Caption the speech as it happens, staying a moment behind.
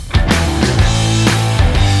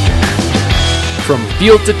From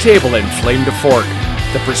field to table and flame to fork,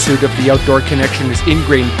 the pursuit of the outdoor connection is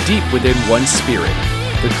ingrained deep within one's spirit.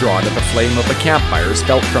 The draw to the flame of a campfire is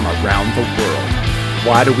felt from around the world.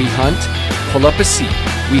 Why do we hunt? Pull up a seat.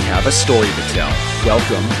 We have a story to tell.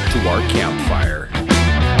 Welcome to our campfire.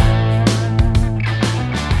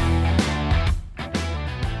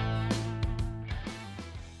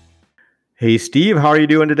 Hey Steve, how are you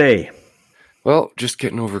doing today? Well, just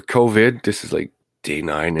getting over COVID. This is like day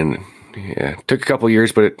 9 and it took a couple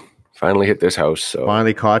years, but it finally hit this house. So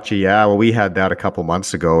Finally caught you. Yeah, well, we had that a couple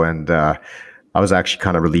months ago, and I was actually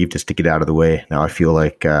kind of relieved just to get out of the way. Now I feel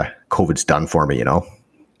like COVID's done for me, you know?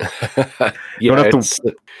 yeah,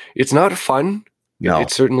 it's not fun. No.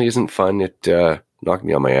 It certainly isn't fun. It knocked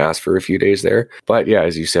me on my ass for a few days there. But yeah,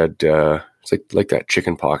 as you said, it's like that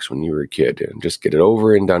chicken pox when you were a kid, and just get it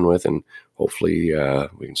over and done with, and hopefully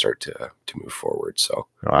we can start to move forward. So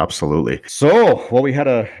absolutely. So, well, we had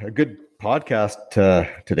a good podcast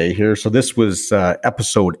today here. So this was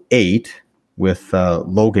episode 8 with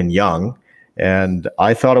Logan Young, and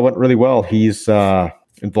I thought it went really well. He's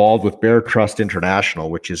involved with Bear Trust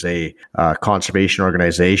International, which is a conservation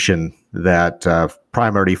organization that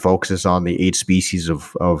primarily focuses on the 8 species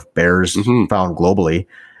of bears found globally.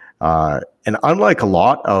 And unlike a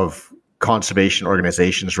lot of conservation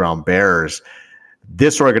organizations around bears,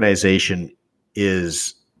 this organization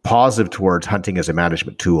is positive towards hunting as a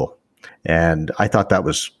management tool. And I thought that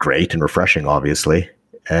was great and refreshing, obviously.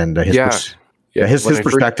 And his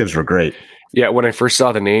perspectives were great. Yeah, when I first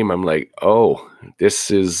saw the name, I'm like, oh, this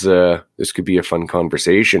could be a fun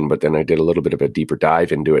conversation. But then I did a little bit of a deeper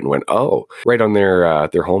dive into it and went, oh, right on their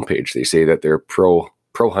homepage, they say that they're pro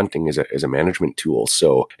hunting as a management tool.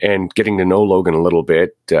 So, and getting to know Logan a little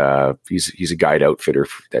bit, he's a guide outfitter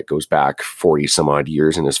that goes back 40 some odd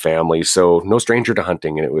years in his family. So no stranger to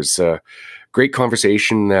hunting. And it was a great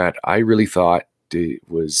conversation that I really thought it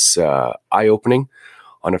was eye-opening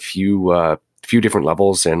on a few different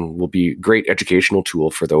levels, and will be a great educational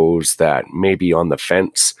tool for those that may be on the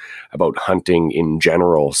fence about hunting in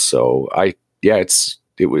general. So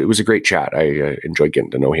it was a great chat. I enjoyed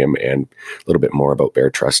getting to know him and a little bit more about Bear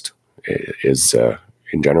Trust is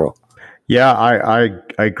in general. Yeah, I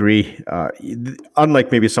agree.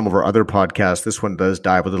 Unlike maybe some of our other podcasts, this one does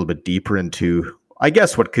dive a little bit deeper into, I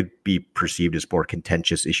guess, what could be perceived as more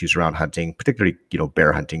contentious issues around hunting, particularly,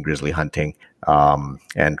 bear hunting, grizzly hunting,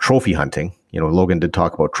 and trophy hunting. Logan did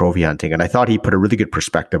talk about trophy hunting, and I thought he put a really good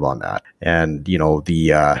perspective on that. And,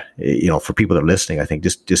 for people that are listening, I think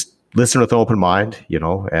just listen with an open mind,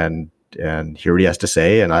 and hear what he has to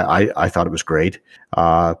say. And I thought it was great.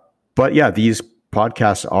 But yeah, these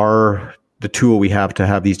podcasts are the tool we have to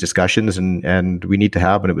have these discussions, and we need to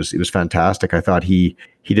have, and it was fantastic. I thought he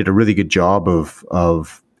did a really good job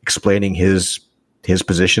of explaining his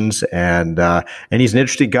positions, and he's an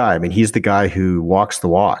interesting guy. I mean, he's the guy who walks the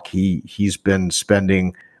walk. He's been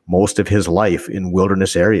spending most of his life in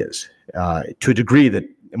wilderness areas to a degree that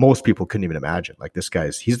most people couldn't even imagine. Like, this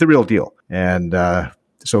he's the real deal. And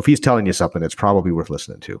so if he's telling you something, it's probably worth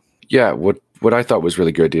listening to. Yeah. What I thought was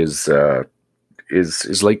really good is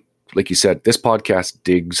like you said, this podcast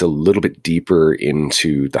digs a little bit deeper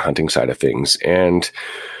into the hunting side of things. And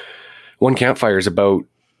One Campfire is about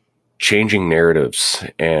changing narratives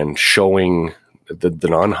and showing the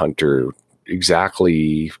non-hunter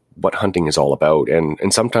exactly what hunting is all about.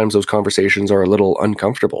 And sometimes those conversations are a little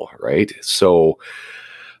uncomfortable, right? So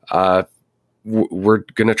we're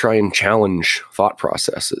going to try and challenge thought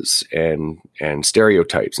processes and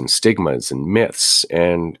stereotypes and stigmas and myths,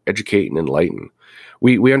 and educate and enlighten.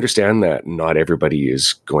 We understand that not everybody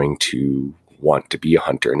is going to want to be a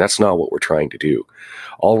hunter, and that's not what we're trying to do.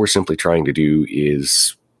 All we're simply trying to do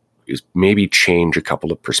is maybe change a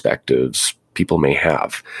couple of perspectives people may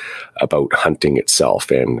have about hunting itself,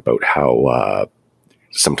 and about how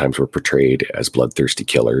sometimes we're portrayed as bloodthirsty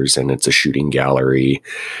killers, and it's a shooting gallery,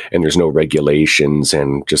 and there's no regulations,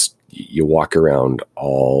 and just you walk around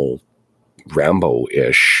all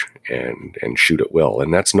Rambo-ish and shoot at will.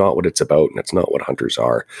 And that's not what it's about, and that's not what hunters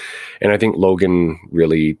are. And I think Logan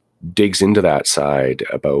really digs into that side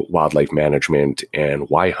about wildlife management and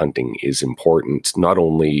why hunting is important, not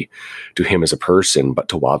only to him as a person, but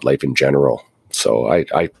to wildlife in general. So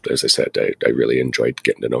I as I said, I really enjoyed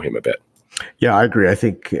getting to know him a bit. Yeah, I agree. I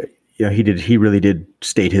think he really did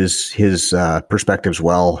state his perspectives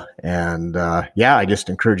well. And I just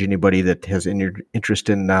encourage anybody that has any interest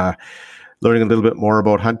in learning a little bit more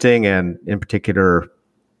about hunting, and in particular,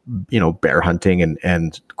 bear hunting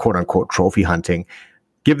and quote unquote trophy hunting,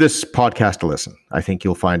 give this podcast a listen. I think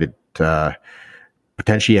you'll find it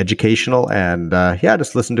potentially educational, and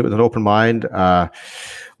just listen to it with an open mind.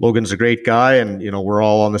 Logan's a great guy, and we're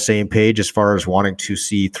all on the same page as far as wanting to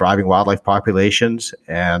see thriving wildlife populations.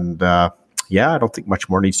 And I don't think much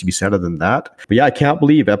more needs to be said other than that. But I can't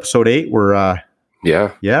believe episode 8. We're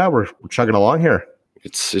chugging along here.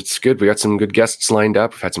 It's good. We got some good guests lined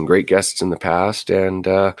up. We've had some great guests in the past, and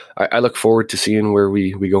I look forward to seeing where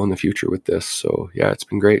we go in the future with this. So it's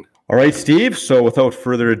been great. All right, Steve. So without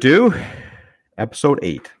further ado, episode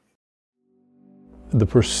 8. The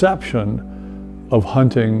perception of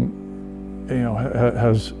hunting,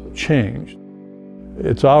 has changed.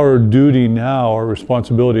 It's our duty now, our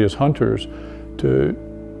responsibility as hunters, to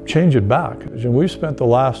change it back. And we've spent the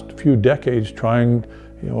last few decades trying,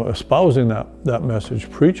 espousing that message,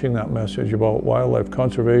 preaching that message about wildlife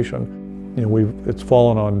conservation. It's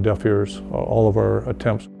fallen on deaf ears, all of our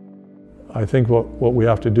attempts. I think what we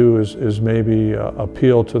have to do is maybe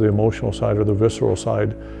appeal to the emotional side or the visceral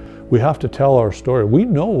side. We have to tell our story. We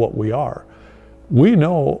know what we are. We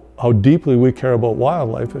know how deeply we care about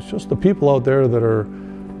wildlife. It's just the people out there that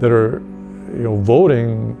are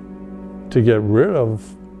voting to get rid of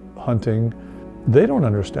hunting, they don't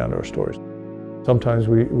understand our stories. Sometimes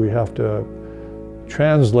we have to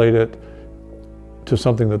translate it to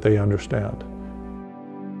something that they understand.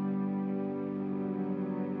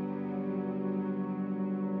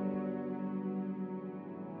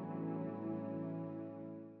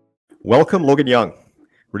 Welcome, Logan Young.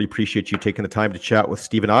 Really appreciate you taking the time to chat with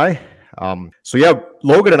Steve and I.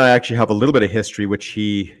 Logan and I actually have a little bit of history, which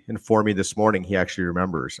he informed me this morning he actually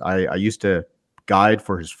remembers. I used to guide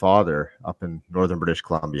for his father up in northern British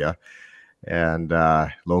Columbia, and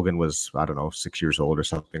Logan was, 6 years old or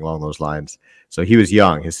something along those lines. So he was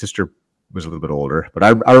young. His sister was a little bit older, but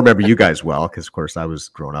I remember you guys well because, of course, I was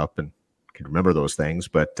grown up and could remember those things.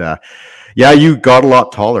 But you got a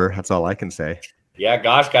lot taller. That's all I can say. Yeah,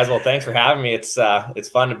 gosh, guys. Well, thanks for having me. It's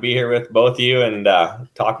fun to be here with both of you and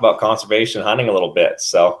talk about conservation hunting a little bit.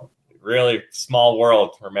 So really small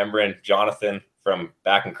world, remembering Jonathan from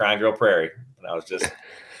back in Crying Grove Prairie when I was just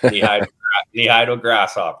knee-high to a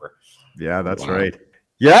grasshopper. Yeah, that's right.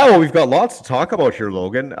 Yeah, well, we've got lots to talk about here,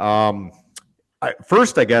 Logan.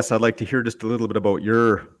 First, I guess I'd like to hear just a little bit about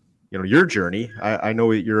your journey. I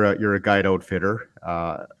know you're a guide outfitter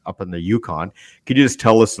up in the Yukon. Could you just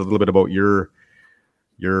tell us a little bit about your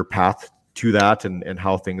path to that and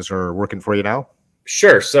how things are working for you now?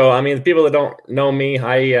 Sure. So, the people that don't know me,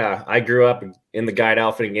 I grew up in the guide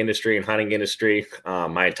outfitting industry and hunting industry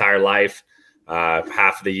my entire life.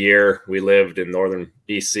 Half of the year we lived in northern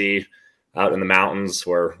BC, out in the mountains,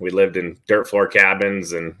 where we lived in dirt floor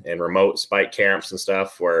cabins and remote spike camps and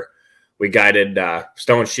stuff, where we guided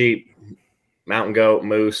stone sheep, mountain goat,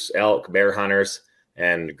 moose, elk, bear hunters,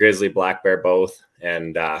 and grizzly, black bear both.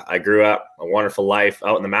 And I grew up a wonderful life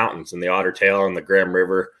out in the mountains in the Otter Tail and the Graham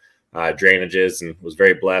River drainages, and was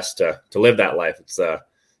very blessed to live that life. It's a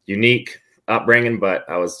unique upbringing, but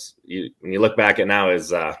when you look back at now,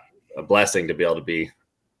 is a blessing to be able to be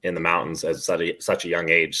in the mountains at such a young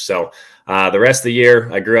age. So the rest of the year,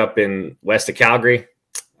 I grew up in west of Calgary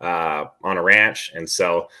on a ranch. And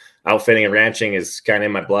so outfitting and ranching is kind of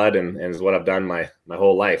in my blood and is what I've done my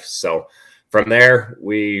whole life. So from there,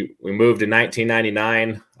 we moved in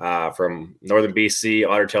 1999 from northern BC,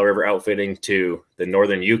 Otter Tail River outfitting to the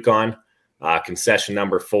northern Yukon, concession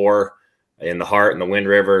number 4 in the Heart and the Wind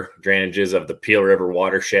River drainages of the Peel River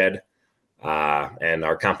watershed. And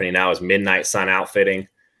our company now is Midnight Sun Outfitting.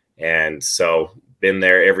 And so been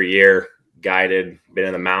there every year, guided, been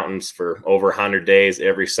in the mountains for over 100 days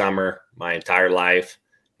every summer, my entire life.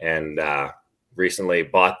 And recently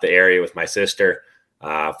bought the area with my sister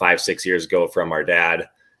 5-6 years ago from our dad.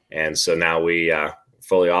 And so now we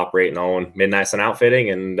fully operate and own Midnight Sun Outfitting,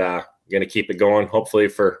 and going to keep it going, hopefully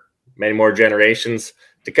for many more generations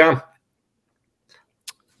to come.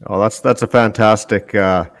 Oh, that's a fantastic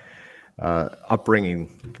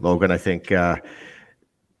upbringing, Logan. I think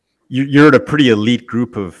you're in a pretty elite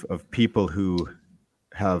group of people who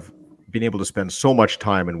have been able to spend so much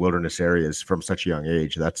time in wilderness areas from such a young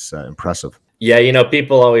age. That's impressive. Yeah,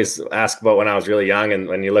 people always ask about when I was really young, and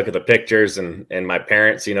when you look at the pictures and my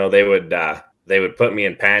parents, they would put me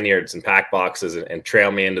in panniers and pack boxes and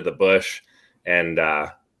trail me into the bush. And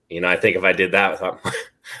I think if I did that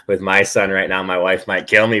with my son right now, my wife might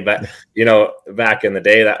kill me. But back in the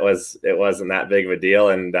day, it wasn't that big of a deal.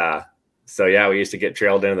 And so yeah, we used to get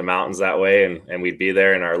trailed into the mountains that way, and we'd be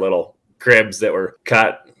there in our little cribs that were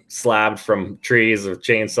slabbed from trees with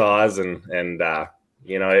chainsaws, and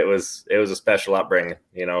it was a special upbringing.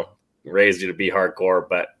 Raised you to be hardcore,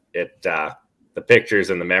 but the pictures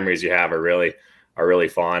and the memories you have are really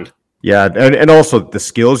fond. Yeah, and also the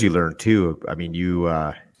skills you learn too. I mean, you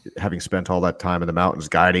having spent all that time in the mountains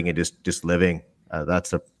guiding and just living,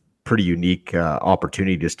 that's a pretty unique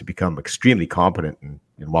opportunity just to become extremely competent in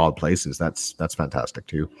wild places. That's fantastic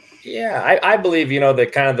too. Yeah, I believe,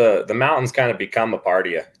 that kind of the mountains kind of become a part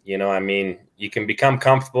of you. I mean, you can become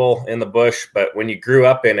comfortable in the bush, but when you grew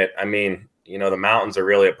up in it, I mean, the mountains are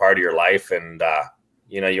really a part of your life, and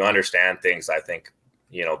you understand things, I think,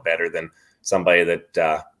 better than somebody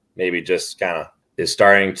that maybe just kind of is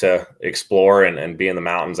starting to explore and be in the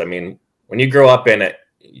mountains. I mean, when you grow up in it,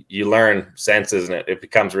 you learn senses, and it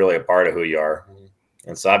becomes really a part of who you are.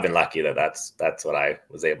 And so I've been lucky that's what I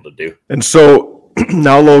was able to do. And so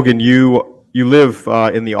now, Logan, you live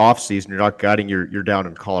in the off season. You're not guiding. You're down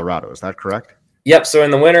in Colorado. Is that correct? Yep. So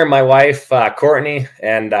in the winter, my wife Courtney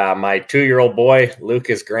and my 2-year-old boy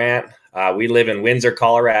Lucas Grant, we live in Windsor,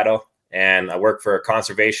 Colorado, and I work for a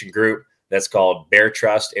conservation group that's called Bear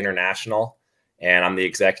Trust International, and I'm the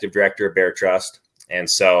executive director of Bear Trust. And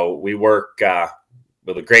so we work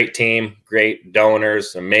with a great team, great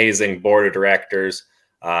donors, amazing board of directors,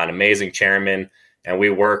 an amazing chairman, and we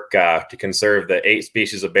work to conserve the 8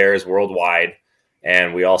 species of bears worldwide.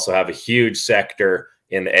 And we also have a huge sector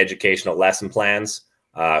in the educational lesson plans.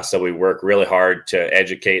 So we work really hard to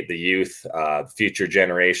educate the youth, future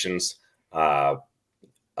generations,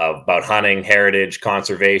 about hunting, heritage,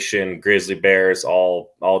 conservation, grizzly bears,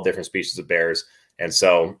 all different species of bears. And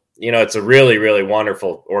so, it's a really, really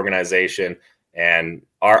wonderful organization. And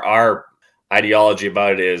our ideology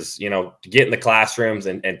about it is, to get in the classrooms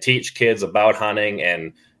and teach kids about hunting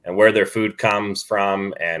and where their food comes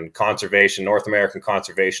from, and conservation, North American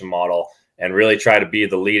conservation model, and really try to be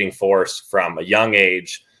the leading force from a young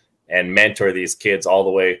age and mentor these kids all the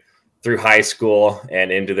way through high school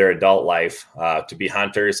and into their adult life to be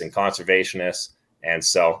hunters and conservationists. And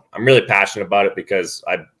so I'm really passionate about it because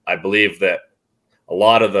I believe that a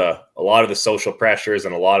lot of the social pressures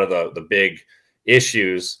and a lot of the big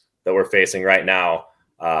issues that we're facing right now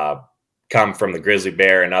come from the grizzly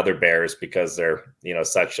bear and other bears, because they're,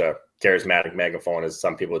 such a charismatic megaphone, as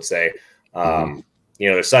some people would say.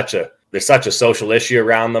 There's such a social issue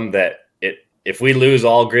around them that if we lose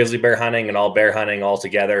all grizzly bear hunting and all bear hunting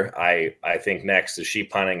altogether, I think next is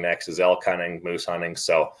sheep hunting, next is elk hunting, moose hunting.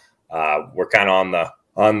 So we're kind of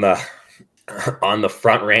on the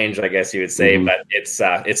front range, I guess you would say, but it's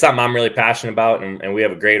something I'm really passionate about, and we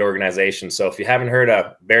have a great organization. So if you haven't heard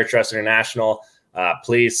of Bear Trust International,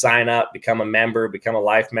 please sign up, become a member, become a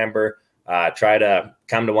life member. Try to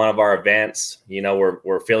come to one of our events.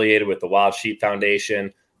 We're affiliated with the Wild Sheep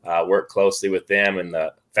Foundation, work closely with them, and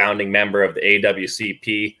the founding member of the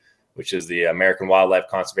AWCP, which is the American Wildlife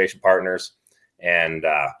Conservation Partners. And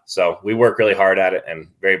so we work really hard at it, and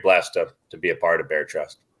very blessed to be a part of Bear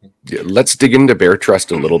Trust. Let's dig into Bear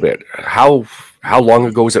Trust a little bit. How long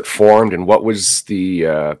ago was it formed, and what was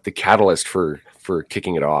the catalyst for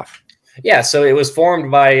kicking it off? Yeah, so it was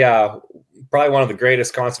formed by probably one of the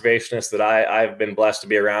greatest conservationists that I've been blessed to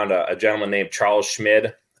be around, a gentleman named Charles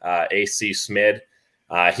Schmid, A.C. Schmid.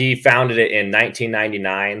 He founded it in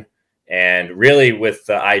 1999, and really with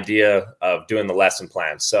the idea of doing the lesson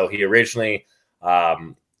plans. So he originally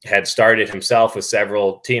had started himself with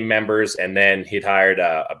several team members, and then he'd hired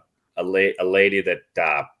a lady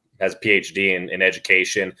that has a PhD in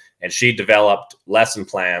education, and she developed lesson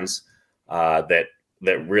plans that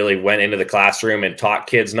really went into the classroom and taught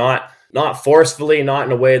kids not forcefully, not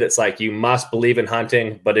in a way that's like you must believe in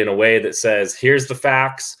hunting, but in a way that says, here's the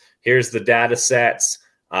facts, here's the data sets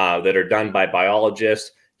that are done by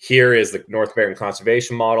biologists, here is the North American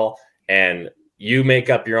conservation model, and you make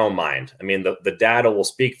up your own mind. I mean, the data will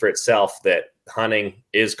speak for itself that hunting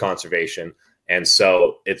is conservation. And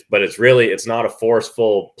so it's not a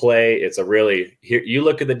forceful play. It's here, you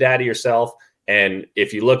look at the data yourself. And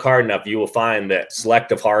if you look hard enough, you will find that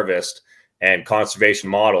selective harvest and conservation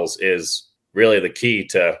models is really the key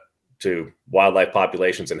to wildlife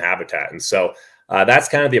populations and habitat. And so that's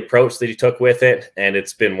kind of the approach that he took with it. And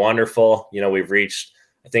it's been wonderful.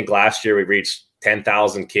 I think last year we reached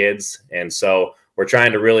 10,000 kids. And so we're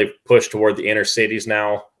trying to really push toward the inner cities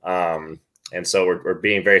now. And so we're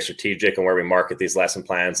being very strategic in where we market these lesson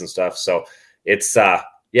plans and stuff. So it's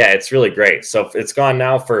really great. So it's gone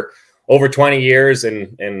now for over 20 years,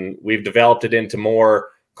 and we've developed it into more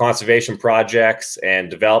conservation projects and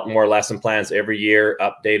developed more lesson plans every year,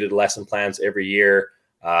 updated lesson plans every year,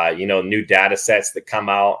 new data sets that come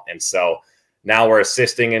out. And so now we're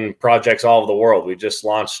assisting in projects all over the world. We just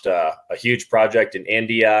launched a huge project in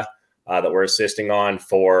India that we're assisting on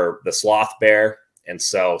for the sloth bear. And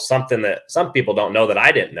so something that some people don't know that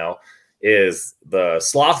I didn't know is the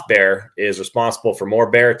sloth bear is responsible for more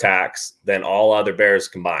bear attacks than all other bears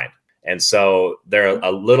combined. And so they're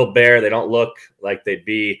a little bear. They don't look like they'd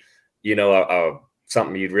be,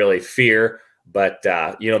 something you'd really fear. But,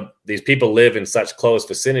 these people live in such close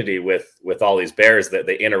vicinity with all these bears that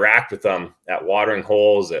they interact with them at watering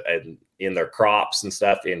holes and in their crops and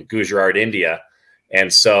stuff in Gujarat, India.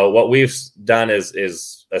 And so what we've done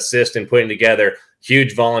is assist in putting together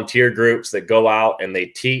huge volunteer groups that go out and they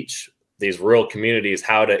teach these rural communities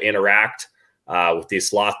how to interact with these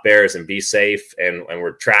sloth bears and be safe. And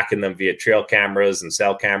we're tracking them via trail cameras and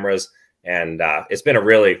cell cameras. And it's been a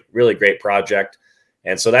really, really great project.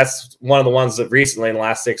 And so that's one of the ones that recently in the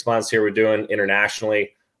last 6 months here we're doing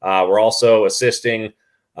internationally. We're also assisting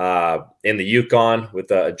in the Yukon with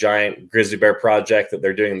a giant grizzly bear project that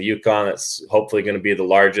they're doing in the Yukon. That's hopefully going to be the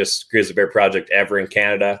largest grizzly bear project ever in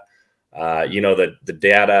Canada. The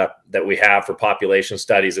data that we have for population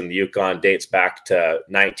studies in the Yukon dates back to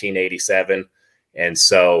 1987. And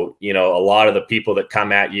so, a lot of the people that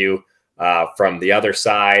come at you from the other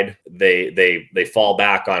side, they fall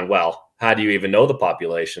back on, well, how do you even know the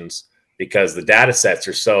populations? Because the data sets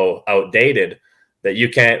are so outdated that you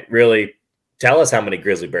can't really tell us how many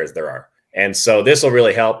grizzly bears there are. And so this will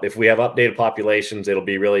really help. If we have updated populations, it'll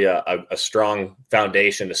be really a strong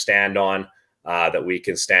foundation to stand on, that we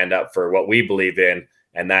can stand up for what we believe in.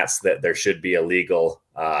 And that's that there should be a legal,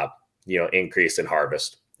 increase in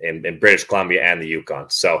harvest in British Columbia and the Yukon.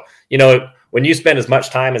 So, when you spend as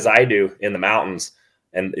much time as I do in the mountains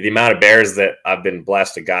and the amount of bears that I've been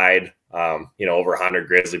blessed to guide, over 100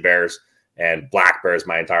 grizzly bears and black bears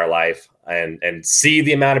my entire life, and see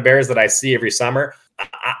the amount of bears that I see every summer,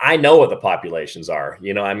 I know what the populations are.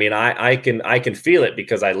 I can feel it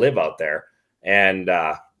because I live out there. And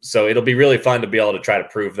so it'll be really fun to be able to try to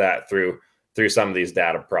prove that through some of these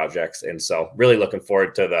data projects. And so really looking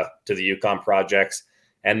forward to the Yukon projects.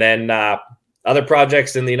 And then other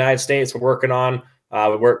projects in the United States we're working on.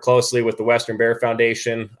 We work closely with the Western Bear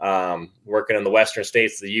Foundation, working in the Western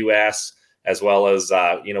states of the U.S., as well as,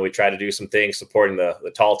 we try to do some things supporting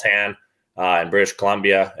the Tall Tan in British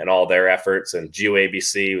Columbia and all their efforts, and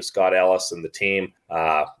GeoABC with Scott Ellis and the team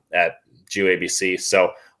at GeoABC.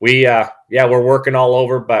 So we're working all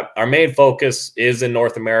over, but our main focus is in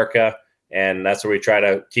North America, and that's where we try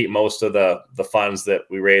to keep most of the funds that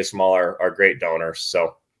we raise from all our great donors.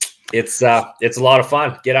 So it's a lot of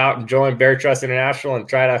fun. Get out and join Bear Trust International and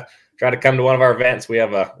try to come to one of our events. We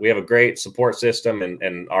have a great support system,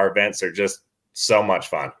 and our events are just so much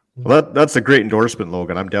fun. Well, that's a great endorsement,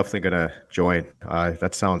 Logan. I'm definitely going to join.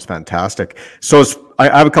 That sounds fantastic. So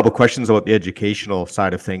I have a couple of questions about the educational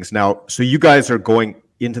side of things. Now, so you guys are going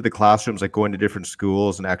into the classrooms, like going to different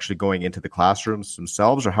schools and actually going into the classrooms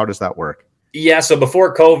themselves, or how does that work? Yeah, so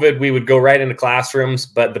before COVID, we would go right into classrooms,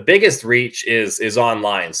 but the biggest reach is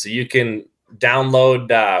online. So you can download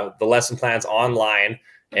the lesson plans online,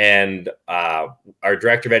 and our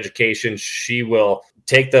director of education, she will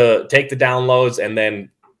take the downloads and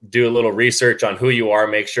then do a little research on who you are,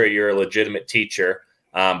 make sure you're a legitimate teacher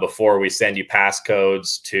before we send you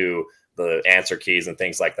passcodes to the answer keys and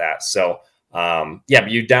things like that. So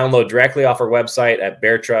you download directly off our website at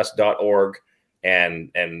beartrust.org.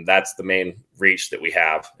 And that's the main reach that we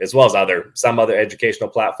have, as well as some other educational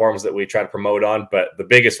platforms that we try to promote on. But the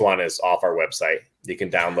biggest one is off our website. You can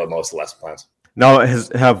download most of the lesson plans. Now,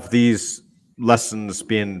 have these lessons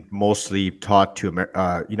been mostly taught to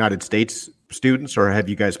United States students, or have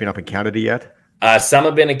you guys been up in Canada yet? Some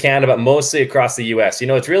have been in Canada, but mostly across the U.S.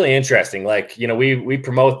 It's really interesting. We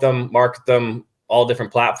promote them, market them, all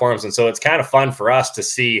different platforms. And so it's kind of fun for us to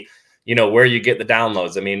see, where you get the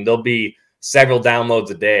downloads. I mean, there'll be several downloads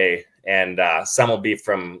a day, and some will be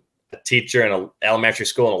from a teacher in an elementary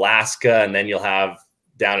school in Alaska, and then you'll have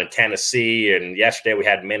down in Tennessee, and yesterday we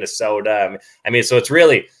had Minnesota. I mean, so it's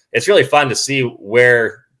really fun to see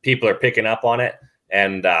where people are picking up on it,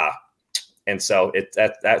 and so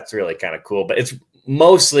that's really kind of cool. But it's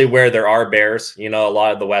mostly where there are bears. A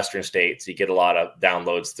lot of the Western states, you get a lot of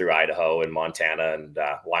downloads through Idaho and Montana and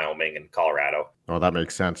Wyoming and Colorado. Oh, that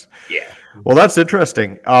makes sense. Yeah. Well, that's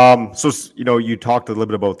interesting. So, you talked a little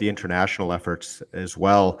bit about the international efforts as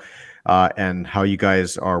well, and how you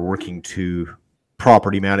guys are working to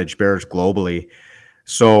property manage bears globally.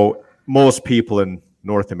 So most people in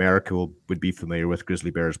North America would be familiar with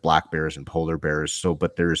grizzly bears, black bears, and polar bears.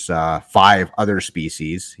 But there's 5 other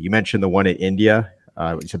species. You mentioned the one in India.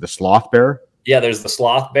 You said the sloth bear. Yeah, there's the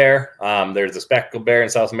sloth bear. There's the speckled bear in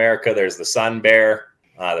South America. There's the sun bear,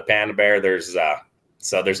 the panda bear. There's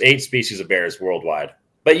 8 species of bears worldwide.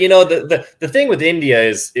 But the thing with India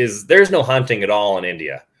is there's no hunting at all in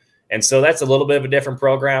India, and so that's a little bit of a different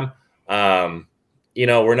program.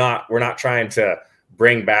 we're not trying to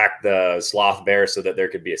bring back the sloth bear so that there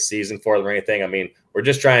could be a season for them or anything. I mean, we're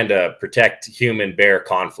just trying to protect human bear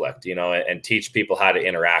conflict, and teach people how to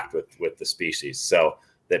interact with the species so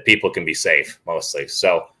that people can be safe mostly.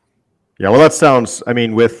 So, yeah, well, that sounds, I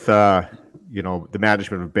mean, with, the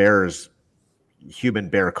management of bears, human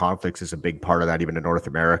bear conflicts is a big part of that, even in North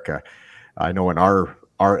America. I know in our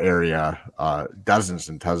area, dozens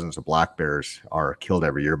and dozens of black bears are killed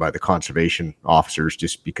every year by the conservation officers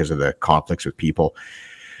just because of the conflicts with people.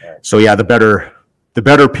 Right. So yeah, the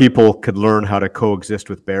better people could learn how to coexist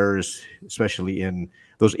with bears, especially in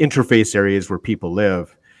those interface areas where people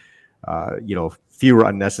live. Fewer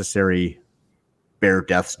unnecessary bear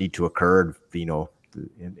deaths need to occur.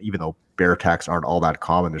 Even though bear attacks aren't all that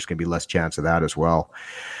common, there's going to be less chance of that as well.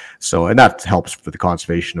 So, and that helps for the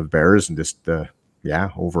conservation of bears and just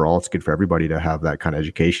overall, it's good for everybody to have that kind of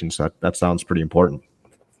education. So that sounds pretty important.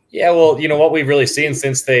 Yeah, well, what we've really seen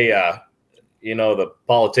since they, the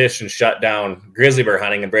politicians shut down grizzly bear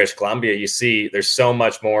hunting in British Columbia, you see there's so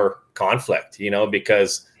much more conflict,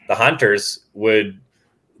 because the hunters would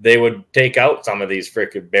take out some of these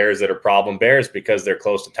freaking bears that are problem bears because they're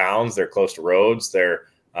close to towns, they're close to roads, they're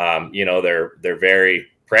very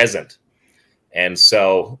present. And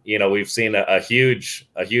so, we've seen a huge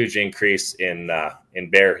increase in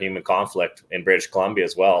bear human conflict in British Columbia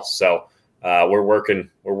as well. So we're working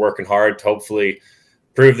hard to hopefully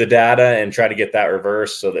prove the data and try to get that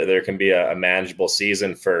reversed so that there can be a manageable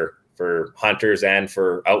season for hunters and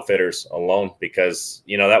for outfitters alone, because,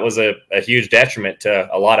 that was a huge detriment to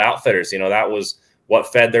a lot of outfitters. That was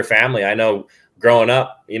what fed their family. I know growing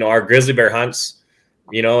up, our grizzly bear hunts,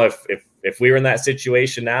 if we were in that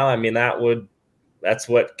situation now, I mean, that's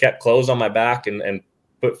what kept clothes on my back and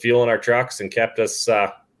put fuel in our trucks and kept us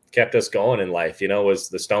going in life. Was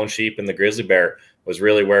the stone sheep and the grizzly bear was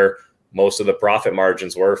really where most of the profit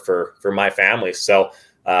margins were for my family. So,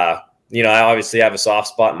 I obviously have a soft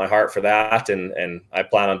spot in my heart for that. And I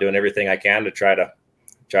plan on doing everything I can to try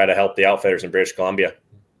to help the outfitters in British Columbia.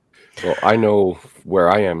 Well, I know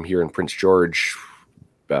where I am here in Prince George,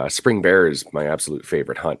 spring bear is my absolute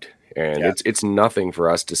favorite hunt. And it's nothing for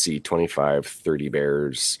us to see 25, 30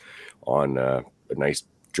 bears on a nice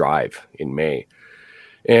drive in May.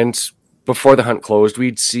 And before the hunt closed,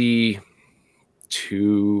 we'd see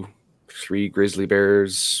 2-3 grizzly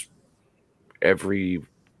bears every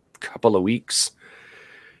couple of weeks.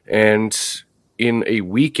 And in a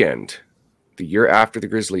weekend, the year after the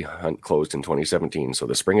grizzly hunt closed in 2017, so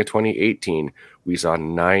the spring of 2018, we saw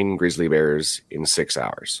 9 grizzly bears in 6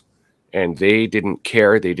 hours. And they didn't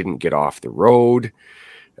care. They didn't get off the road.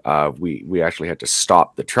 We actually had to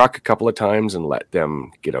stop the truck a couple of times and let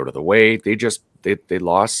them get out of the way. They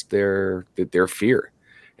lost their fear.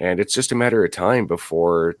 And it's just a matter of time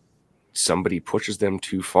before somebody pushes them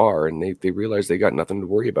too far and they realize they got nothing to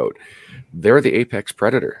worry about. They're the apex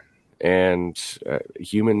predator, and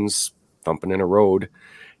humans thumping in a road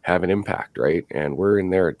have an impact, right? And we're in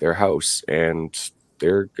their house, and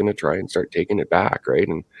they're going to try and start taking it back, right?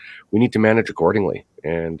 And we need to manage accordingly.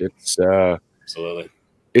 And it's absolutely,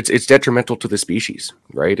 it's detrimental to the species,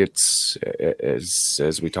 right? It's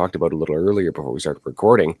as we talked about a little earlier before we started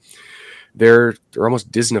recording, they're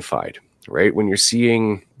almost Disneyfied, right? When you're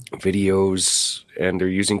seeing videos and they're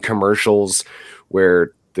using commercials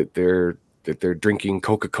where they're drinking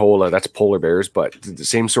Coca-Cola, that's polar bears, but the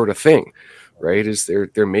same sort of thing, right? Is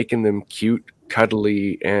they're making them cute,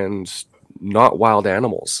 cuddly, and not wild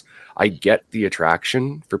animals. I get the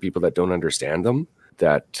attraction for people that don't understand them,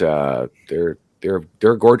 that they're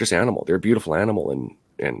a gorgeous animal. They're a beautiful animal.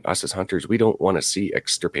 And us as hunters, we don't want to see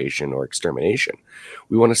extirpation or extermination.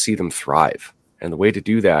 We want to see them thrive. And the way to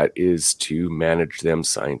do that is to manage them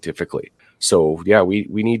scientifically. So yeah, we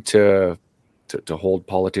need to hold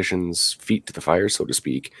politicians' feet to the fire, so to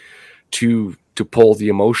speak, to pull the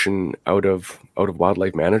emotion out of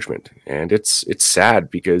wildlife management. And it's sad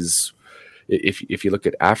because if you look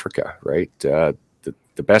at Africa, right, the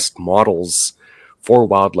best models for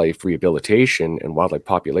wildlife rehabilitation and wildlife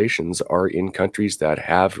populations are in countries that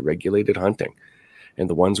have regulated hunting. And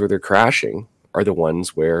the ones where they're crashing are the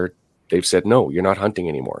ones where they've said, no, you're not hunting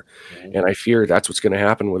anymore. Mm-hmm. And I fear that's what's going to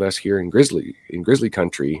happen with us here in grizzly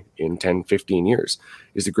country in 10, 15 years,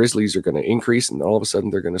 is the grizzlies are going to increase, and all of a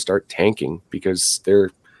sudden they're going to start tanking because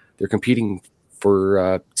they're competing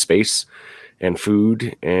for space and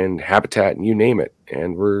food and habitat and you name it.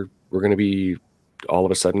 And we're going to be all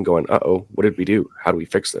of a sudden going, uh-oh, what did we do? How do we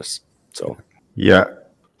fix this? So, yeah,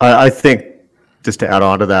 I think just to add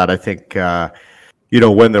on to that, I think,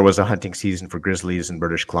 when there was a hunting season for grizzlies in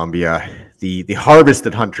British Columbia, the harvest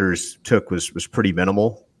that hunters took was pretty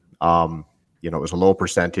minimal. It was a low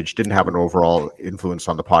percentage, didn't have an overall influence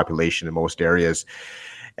on the population in most areas.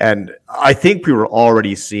 And I think we were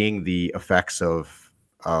already seeing the effects of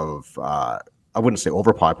I wouldn't say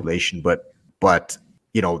overpopulation, but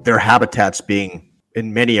their habitats being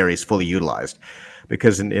in many areas fully utilized.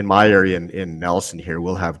 Because in my area in Nelson here,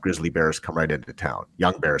 we'll have grizzly bears come right into town,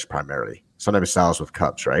 young bears primarily, sometimes sows with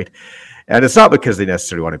cubs, right? And it's not because they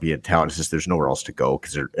necessarily want to be in town. It's just there's nowhere else to go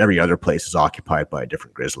because every other place is occupied by a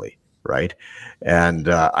different grizzly, right? And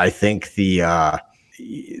I think the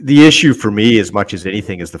issue for me, as much as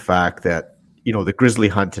anything, is the fact that, the grizzly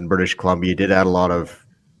hunt in British Columbia did add a lot of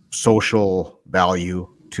social value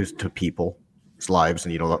to people's lives,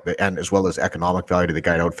 and as well as economic value to the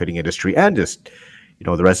guide outfitting industry, and just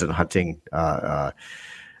the resident hunting power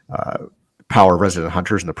of resident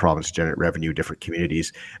hunters in the province to generate revenue, different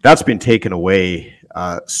communities. That's been taken away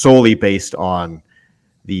solely based on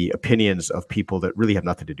the opinions of people that really have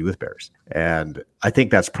nothing to do with bears. And I think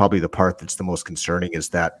that's probably the part that's the most concerning, is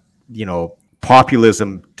that,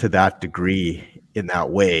 populism to that degree in that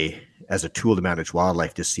way as a tool to manage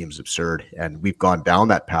wildlife just seems absurd. And we've gone down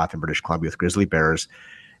that path in British Columbia with grizzly bears,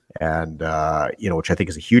 and, which I think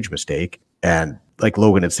is a huge mistake. And like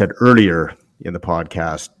Logan had said earlier in the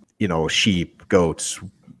podcast, sheep, goats,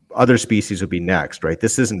 other species will be next, right?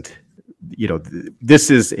 This isn't,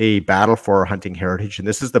 this is a battle for our hunting heritage, and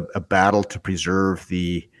this is a battle to preserve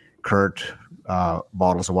the current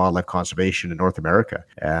models of wildlife conservation in North America.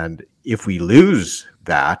 And if we lose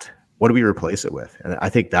that, what do we replace it with? And I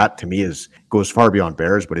think that, to me, goes far beyond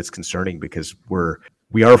bears, but it's concerning because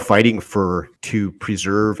we are fighting to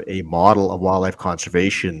preserve a model of wildlife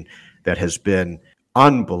conservation that has been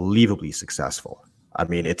unbelievably successful. I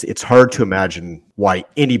mean, it's hard to imagine why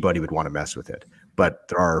anybody would want to mess with it, but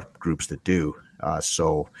there are groups that do.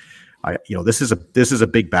 This is a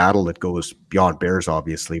big battle that goes beyond bears,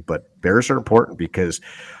 obviously, but bears are important because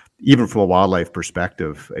even from a wildlife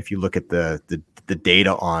perspective, if you look at the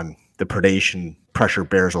data on the predation pressure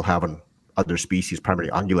bears will have on other species,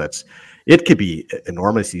 primarily ungulates, it could be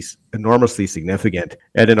enormously significant.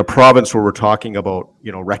 And in a province where we're talking about,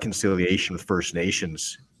 reconciliation with First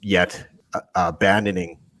Nations, yet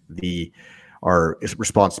abandoning our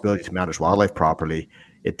responsibility to manage wildlife properly,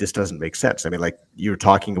 it just doesn't make sense. I mean, like you're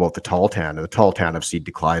talking about the tall tan, and the tall tan have seen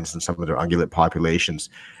declines in some of their ungulate populations,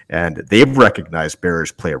 and they've recognized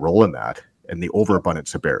bears play a role in that and the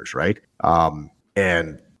overabundance of bears, right?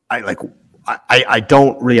 And I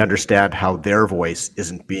don't really understand how their voice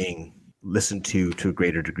isn't being listened to a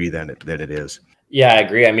greater degree than it is. Yeah, I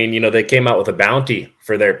agree. I mean, they came out with a bounty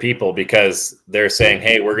for their people because they're saying,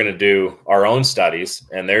 hey, we're going to do our own studies,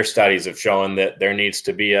 and their studies have shown that there needs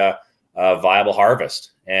to be a viable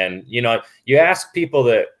harvest. And, you ask people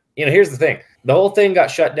that, here's the thing. The whole thing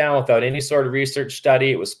got shut down without any sort of research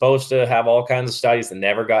study. It was supposed to have all kinds of studies that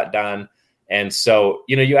never got done. And so,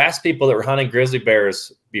 you ask people that were hunting grizzly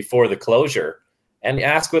bears before the closure and you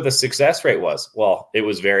ask what the success rate was. Well, it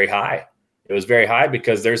was very high. It was very high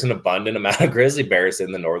because there's an abundant amount of grizzly bears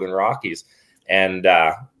in the Northern Rockies. And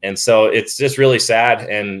so it's just really sad.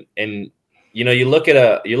 And you look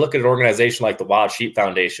at an organization like the Wild Sheep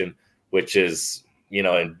Foundation, which is,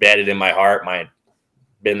 embedded in my heart.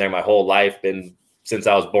 Been there my whole life, been since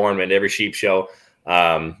I was born, been to every sheep show.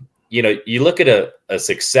 You look at a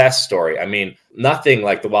success story. I mean, nothing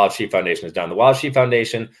like the Wild Sheep Foundation has done. The Wild Sheep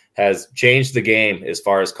Foundation has changed the game as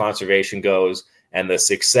far as conservation goes, and the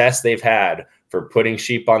success they've had for putting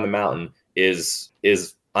sheep on the mountain is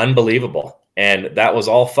unbelievable. And that was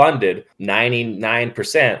all funded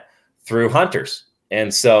 99% through hunters.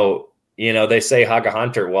 And so, they say hug a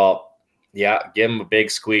hunter. Well, yeah, give them a big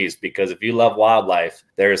squeeze, because if you love wildlife,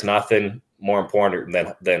 there is nothing more important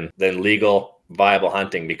than legal, viable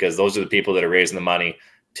hunting, because those are the people that are raising the money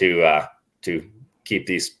to keep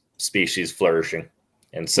these species flourishing.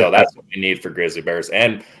 And so that's what we need for grizzly bears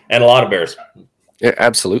and a lot of bears. Yeah,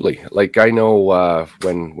 absolutely. Like I know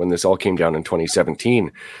when this all came down in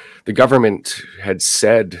 2017, the government had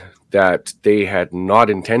said that they had not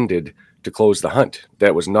intended to close the hunt.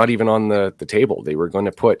 That was not even on the table. They were going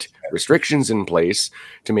to put restrictions in place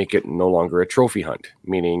to make it no longer a trophy hunt,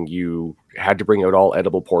 meaning you had to bring out all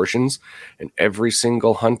edible portions. And every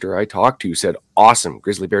single hunter I talked to said, awesome,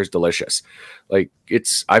 grizzly bear's delicious. Like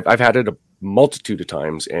I've had it a multitude of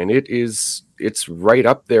times, and it's right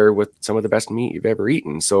up there with some of the best meat you've ever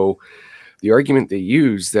eaten. So the argument they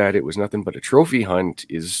use that it was nothing but a trophy hunt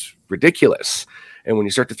is ridiculous. And when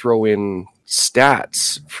you start to throw in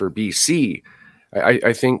stats for BC,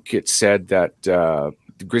 I think it said that the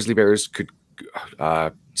grizzly bears could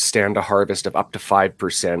stand a harvest of up to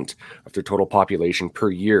 5% of their total population per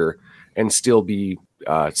year and still be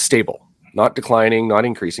stable. Not declining, not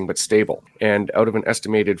increasing, but stable. And out of an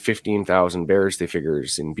estimated 15,000 bears, they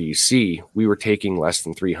figures in BC, we were taking less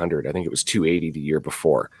than 300. I think it was 280 the year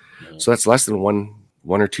before. So that's less than 1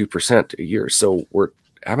 or 2% a year. So we're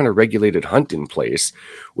having a regulated hunt in place,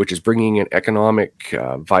 which is bringing in economic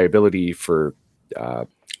viability for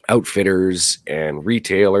outfitters and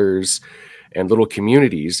retailers and little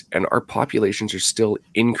communities, and our populations are still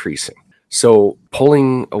increasing. So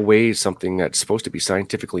pulling away something that's supposed to be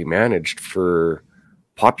scientifically managed for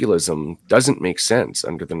populism doesn't make sense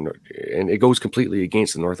and it goes completely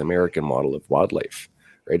against the North American model of wildlife,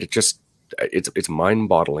 right? It's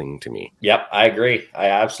mind-boggling to me. Yep, I agree. I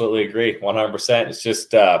absolutely agree, 100%. It's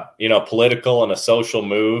just political and a social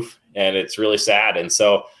move, and it's really sad. And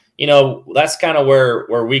so that's kind of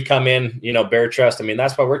where we come in. Bear Trust. I mean,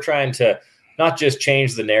 that's why we're trying to not just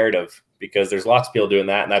change the narrative, because there's lots of people doing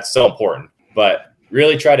that, and that's so important, but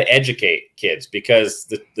really try to educate kids, because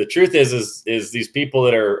the truth is these people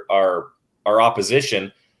that are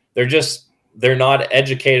opposition, they're not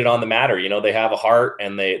educated on the matter. They have a heart,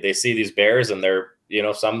 and they see these bears, and they're,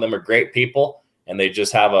 some of them are great people, and they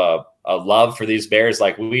just have a love for these bears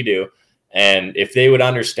like we do. And if they would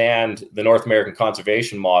understand the North American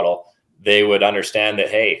conservation model, they would understand that,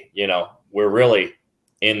 hey, we're really,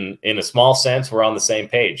 in a small sense, we're on the same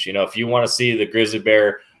page. If you want to see the grizzly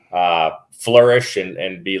bear flourish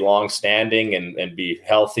and be long-standing and be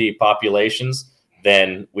healthy populations,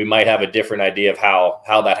 then we might have a different idea of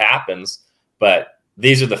how that happens. But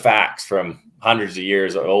these are the facts from hundreds of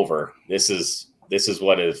years over. This is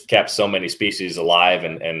what has kept so many species alive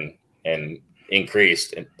and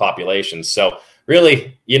increased in populations. So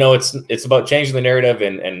really, it's about changing the narrative,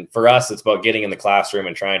 and for us, it's about getting in the classroom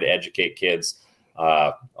and trying to educate kids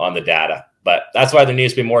on the data. But that's why there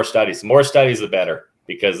needs to be more studies. The more studies, the better,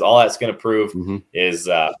 because all that's going to prove is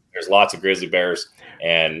there's lots of grizzly bears,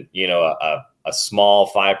 and a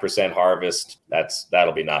small 5% harvest,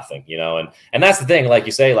 that'll be nothing, and that's the thing. Like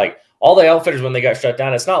you say, like all the outfitters, when they got shut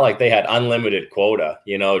down, it's not like they had unlimited quota,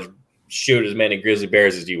 shoot as many grizzly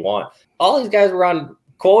bears as you want. All these guys were on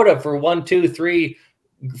quota for 1, 2, 3,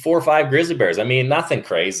 4, 5 grizzly bears. I mean, nothing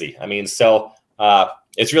crazy. I mean, so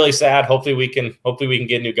it's really sad. Hopefully we can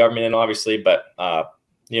get a new government in, obviously, but I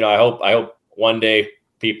hope one day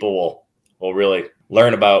people will really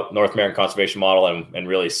learn about North American conservation model and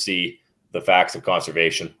really see the facts of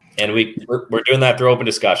conservation. And we're doing that through open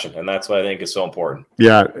discussion, and that's what I think is so important.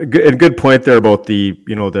 Yeah, good point there about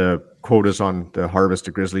the quotas on the harvest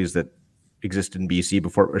of grizzlies that existed in BC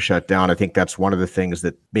before it was shut down. I think that's one of the things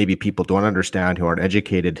that maybe people don't understand who aren't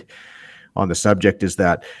educated on the subject, is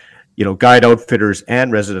that guide outfitters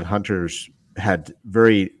and resident hunters had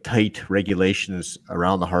very tight regulations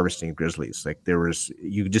around the harvesting of grizzlies. Like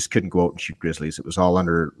you just couldn't go out and shoot grizzlies. It was all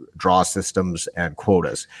under draw systems and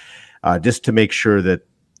quotas, just to make sure that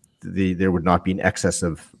there would not be an excess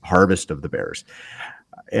of harvest of the bears.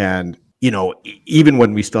 And even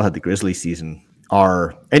when we still had the grizzly season,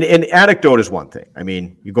 and anecdote is one thing. I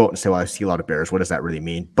mean, you go out and say, well, I see a lot of bears. What does that really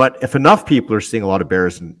mean? But if enough people are seeing a lot of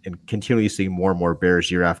bears and continually seeing more and more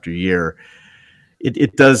bears year after year,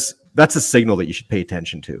 that's a signal that you should pay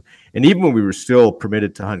attention to. And even when we were still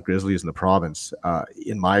permitted to hunt grizzlies in the province,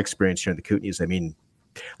 in my experience here in the Kootenays, I mean,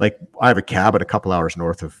 like I have a cabin a couple hours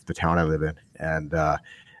north of the town I live in, and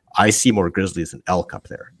I see more grizzlies than elk up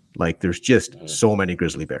there. Like there's just so many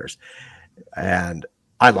grizzly bears. And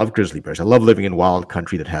I love grizzly bears. I love living in wild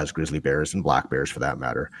country that has grizzly bears and black bears for that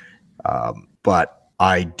matter. But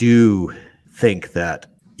I do think that,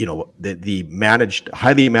 the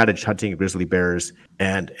highly managed hunting of grizzly bears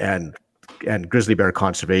and grizzly bear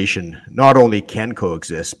conservation not only can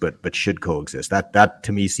coexist, but should coexist. That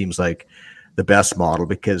to me seems like the best model,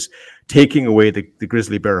 because taking away the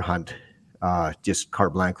grizzly bear hunt, just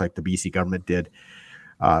carte blanche like the BC government did,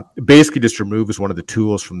 basically just removes one of the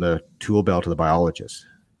tools from the tool belt of the biologists.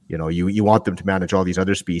 You want them to manage all these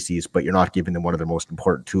other species, but you're not giving them one of their most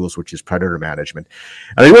important tools, which is predator management.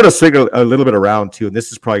 And I want to swing a little bit around too, and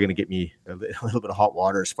this is probably going to get me a little bit of hot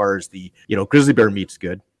water as far as the, grizzly bear meat's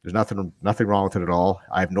good. There's nothing wrong with it at all.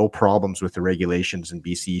 I have no problems with the regulations in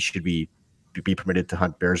BC. Should be permitted to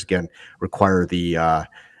hunt bears again, require the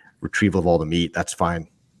retrieval of all the meat. That's fine.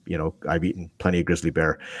 I've eaten plenty of grizzly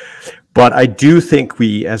bear. But I do think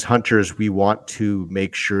we, as hunters, we want to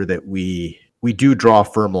make sure that we do draw a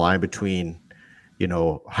firm line between,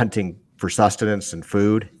 hunting for sustenance and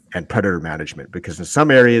food and predator management, because in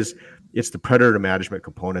some areas it's the predator management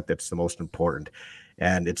component that's the most important.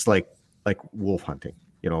 And it's like wolf hunting.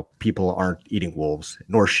 People aren't eating wolves,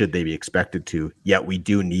 nor should they be expected to, yet we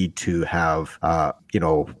do need to have,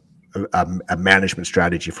 a management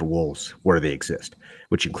strategy for wolves where they exist,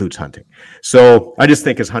 which includes hunting. So I just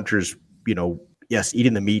think as hunters, yes,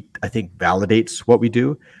 eating the meat, I think, validates what we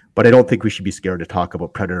do, but I don't think we should be scared to talk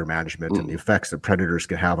about predator management and the effects that predators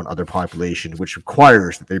can have on other populations, which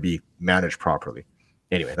requires that they be managed properly.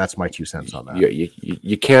 Anyway, that's my 2 cents on that.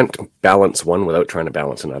 You can't balance one without trying to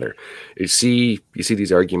balance another. You see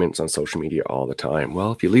these arguments on social media all the time.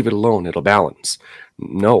 Well, if you leave it alone, it'll balance.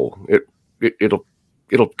 No,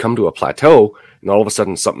 it'll come to a plateau, and all of a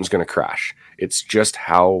sudden something's going to crash. It's just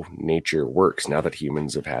how nature works now that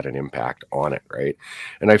humans have had an impact on it, right?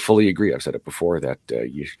 And I fully agree. I've said it before that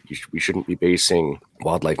we shouldn't be basing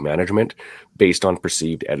wildlife management based on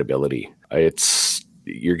perceived edibility.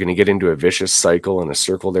 You're going to get into a vicious cycle and a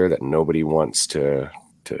circle there that nobody wants to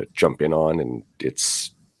jump in on, and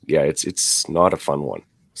it's not a fun one.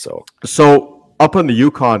 So up on the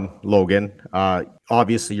Yukon, Logan,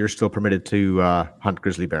 obviously you're still permitted to hunt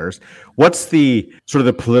grizzly bears. What's the sort of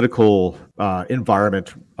the political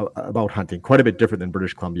environment about hunting? Quite a bit different than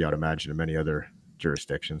British Columbia, I'd imagine, in many other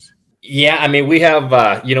jurisdictions. Yeah, I mean, we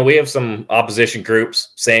have some opposition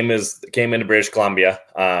groups, same as came into British Columbia,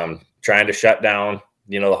 trying to shut down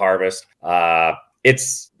the harvest.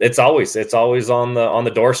 It's always on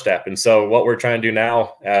the doorstep. And so what we're trying to do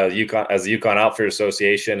now, as the Yukon Outfitters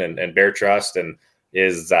Association and Bear Trust, and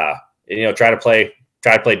is try to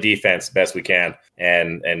play defense best we can,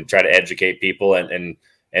 and try to educate people and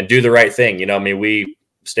do the right thing. We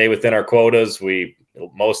stay within our quotas.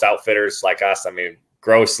 Most outfitters like us,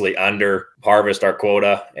 grossly under harvest our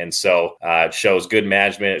quota, and so it shows good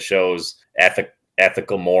management. It shows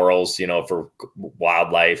ethical morals, for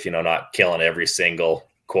wildlife, not killing every single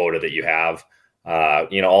quota that you have,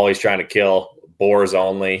 always trying to kill boars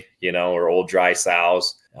only, or old dry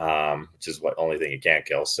sows, which is what only thing you can't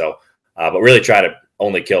kill. So, but really try to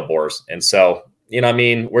only kill boars. And so,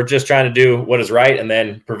 we're just trying to do what is right, and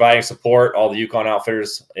then providing support. All the Yukon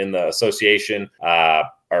Outfitters in the association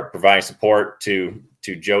are providing support to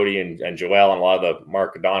Jody and Joel, and a lot of the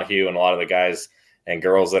Mark O'Donohue and a lot of the guys and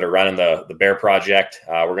girls that are running the Bear Project.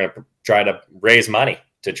 We're going to try to raise money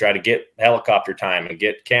to try to get helicopter time and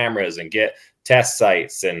get cameras and get test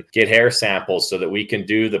sites and get hair samples so that we can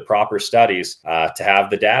do the proper studies to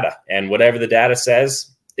have the data. And whatever the data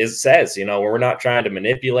says, it says, we're not trying to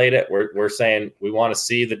manipulate it. We're saying we want to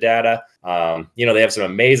see the data. They have some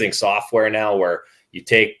amazing software now where you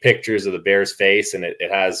take pictures of the bear's face, and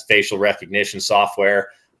it has facial recognition software.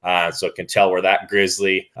 So it can tell where that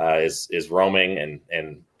grizzly is roaming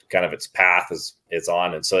and kind of its path is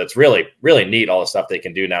on. And so it's really, really neat, all the stuff they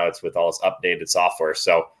can do now. It's with all this updated software.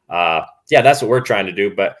 So that's what we're trying to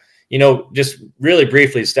do. But, just really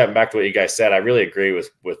briefly stepping back to what you guys said, I really agree with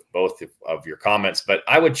both of your comments, but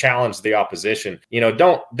I would challenge the opposition.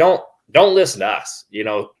 Don't listen to us,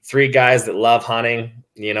 3 guys that love hunting,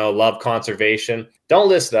 love conservation. Don't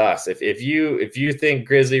listen to us. If you think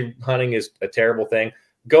grizzly hunting is a terrible thing,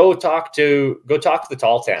 go talk to the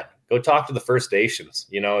Tahltan. Go talk to the First Nations.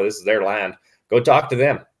 This is their land. Go talk to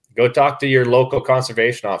them. Go talk to your local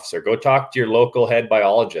conservation officer. Go talk to your local head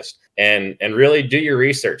biologist, and really do your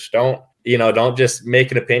research. Don't just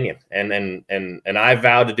make an opinion. And I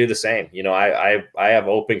vow to do the same. I have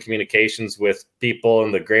open communications with people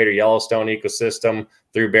in the greater Yellowstone ecosystem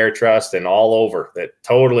through Bear Trust and all over that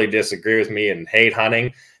totally disagree with me and hate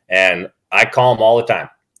hunting, and I call them all the time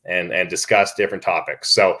and discuss different topics.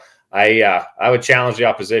 So I would challenge the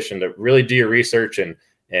opposition to really do your research and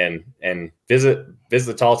visit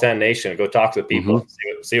the Tahltan Nation and go talk to the people,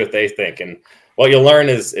 and see what they think. And what you'll learn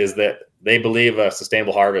is that they believe a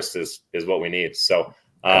sustainable harvest is what we need. So,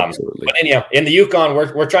 but anyhow, in the Yukon,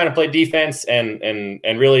 we're trying to play defense and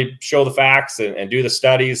really show the facts and do the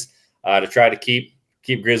studies to try to keep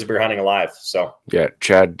grizzly bear hunting alive. So yeah,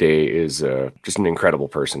 Chad Day is just an incredible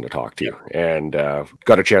person to talk to, and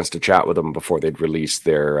got a chance to chat with him before they'd released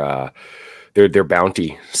their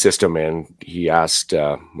bounty system, and he asked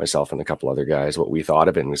myself and a couple other guys what we thought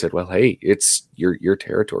of it, and we said, well, hey, it's your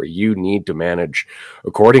territory, you need to manage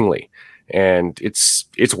accordingly. And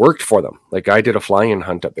it's worked for them. Like, I did a fly-in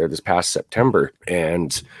hunt up there this past September,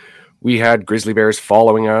 and we had grizzly bears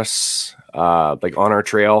following us like on our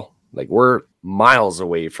trail. Like, we're miles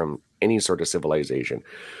away from any sort of civilization.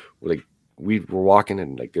 Like, we were walking,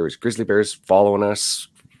 and like there was grizzly bears following us.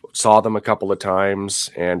 Saw them a couple of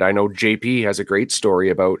times, and I know JP has a great story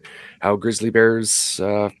about how grizzly bears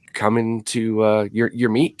come into your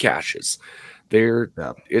meat caches. We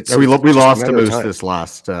lost a moose this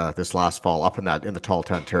last fall up in the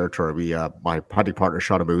Tahltan territory. My hunting partner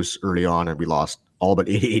shot a moose early on, and we lost all but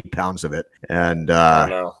 88 pounds of it. And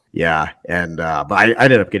no. But I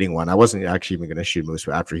ended up getting one. I wasn't actually even going to shoot moose,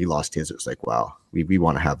 but after he lost his, it was like, wow, we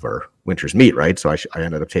want to have our winter's meat, right? So I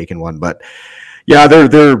ended up taking one. But yeah,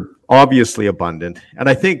 they're obviously abundant, and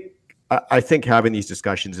I think having these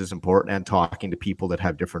discussions is important, and talking to people that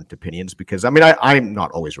have different opinions, because I'm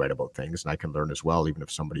not always right about things, and I can learn as well. Even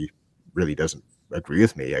if somebody really doesn't agree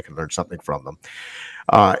with me, I can learn something from them.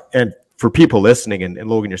 And for people listening, and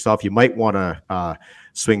Logan yourself, you might want to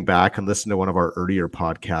swing back and listen to one of our earlier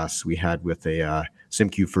podcasts we had with a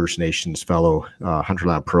Simcoe First Nations fellow,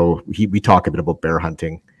 Hunterland Pro. We talk a bit about bear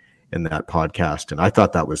hunting in that podcast, and I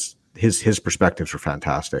thought that was his perspectives were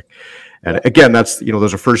fantastic. And again, that's,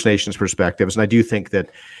 those are First Nations perspectives. And I do think that,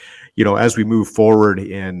 as we move forward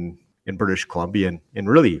in British Columbia and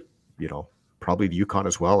really, probably the Yukon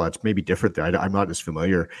as well, that's maybe different there. I'm not as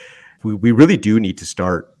familiar. We really do need to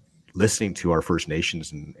start listening to our First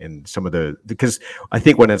Nations and some of because I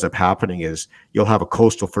think what ends up happening is you'll have a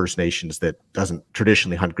coastal First Nations that doesn't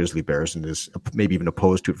traditionally hunt grizzly bears and is maybe even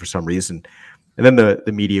opposed to it for some reason. And then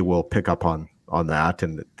the media will pick up on that,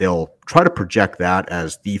 and they'll try to project that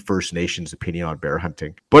as the First Nations opinion on bear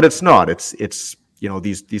hunting. But it's not. It's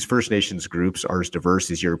these First Nations groups are as diverse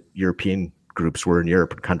as European groups were in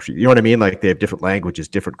Europe and country. You know what I mean? Like, they have different languages,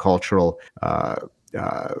 different cultural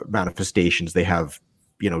manifestations. They have,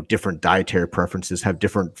 different dietary preferences, have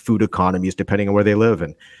different food economies depending on where they live.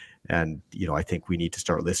 And I think we need to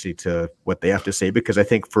start listening to what they have to say, because I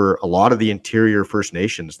think for a lot of the interior First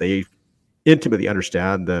Nations, they intimately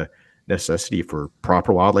understand the necessity for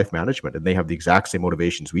proper wildlife management, and they have the exact same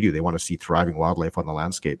motivations we do. They want to see thriving wildlife on the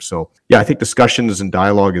landscape. So yeah, I think discussions and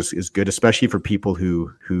dialogue is good, especially for people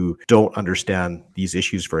who don't understand these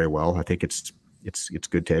issues very well. I think it's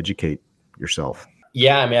good to educate yourself.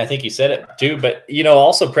 Yeah, I think you said it too, but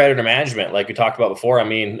also predator management, like we talked about before.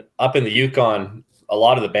 Up in the Yukon, a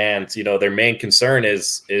lot of the bands, their main concern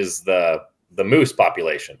is the moose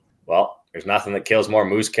population. Well, there's nothing that kills more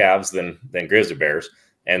moose calves than grizzly bears.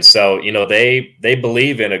 And so, they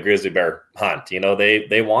believe in a grizzly bear hunt.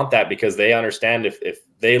 They want that because they understand if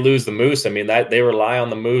they lose the moose, that they rely on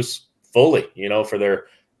the moose fully, for their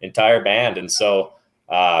entire band. And so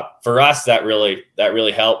for us, that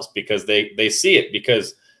really helps, because they see it,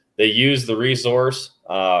 because they use the resource.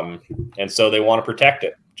 And so they want to protect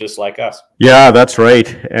it just like us. Yeah, that's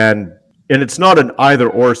right. And it's not an either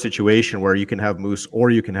or situation where you can have moose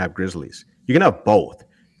or you can have grizzlies. You can have both,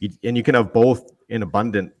 and you can have both in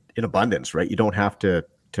abundance, right? You don't have to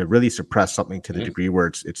really suppress something to the degree where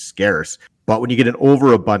it's scarce. But when you get an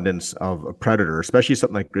overabundance of a predator, especially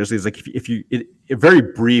something like grizzlies, like if you a very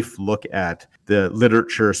brief look at the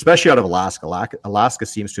literature, especially out of Alaska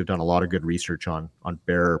seems to have done a lot of good research on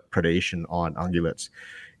bear predation on ungulates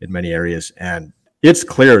in many areas. And it's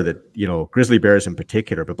clear that, grizzly bears in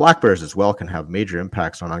particular, but black bears as well, can have major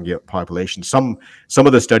impacts on ungulate populations. Some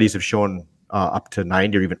of the studies have shown up to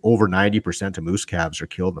 90 or even over 90% of moose calves are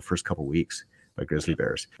killed in the first couple of weeks by grizzly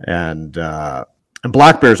bears. And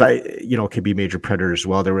black bears, can be major predators as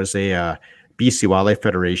well. There was a BC Wildlife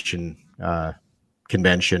Federation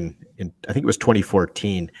convention in, I think it was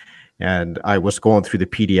 2014, and I was going through the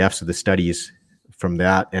PDFs of the studies from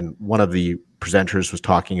that, and one of the presenters was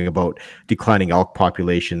talking about declining elk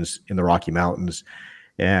populations in the Rocky Mountains.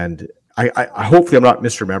 And I hopefully I'm not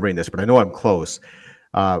misremembering this, but I know I'm close.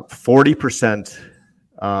 40%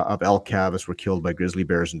 of elk calves were killed by grizzly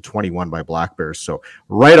bears and 21 by black bears. So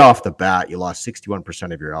right off the bat, you lost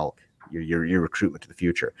 61% of your elk, your recruitment to the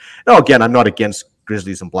future. Now, again, I'm not against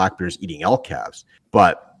grizzlies and black bears eating elk calves,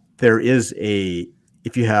 but there is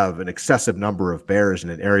if you have an excessive number of bears in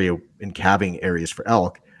an area, in calving areas for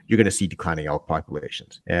elk, you're going to see declining elk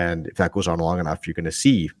populations. And if that goes on long enough, you're going to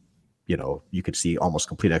see, you could see almost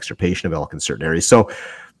complete extirpation of elk in certain areas. So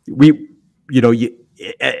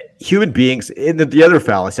human beings, and the other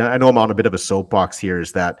fallacy, I know I'm on a bit of a soapbox here,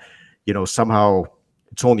 is that, somehow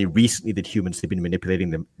it's only recently that humans have been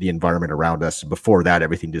manipulating the environment around us. Before that,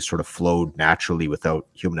 everything just sort of flowed naturally without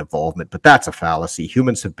human involvement. But that's a fallacy.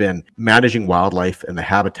 Humans have been managing wildlife and the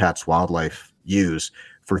habitats wildlife use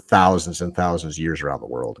for thousands and thousands of years around the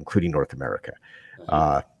world, including North America.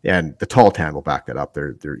 And the tall tan will back that up.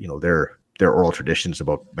 Their oral traditions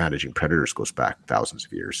about managing predators goes back thousands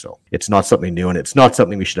of years. So it's not something new, and it's not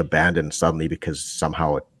something we should abandon suddenly because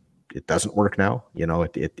somehow it doesn't work now.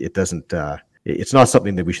 It doesn't. It's not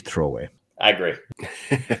something that we should throw away. I agree.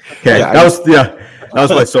 Okay, that was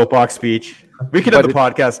my soapbox speech. We could have the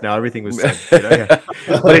podcast now. Everything was said.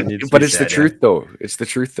 But it's the truth, though. It's the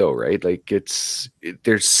truth, though, right? Like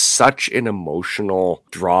there's such an emotional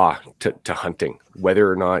draw to hunting,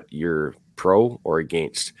 whether or not you're pro or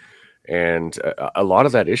against. And a lot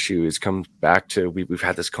of that issue comes back to, we've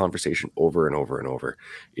had this conversation over and over and over,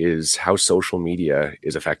 is how social media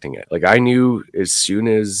is affecting it. Like, I knew as soon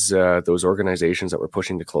as those organizations that were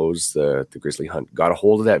pushing to close the grizzly hunt got a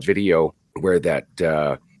hold of that video where that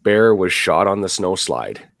bear was shot on the snow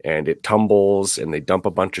slide, and it tumbles and they dump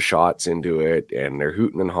a bunch of shots into it and they're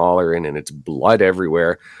hooting and hollering and it's blood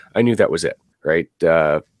everywhere, I knew that was it. Right.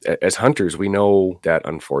 As hunters, we know that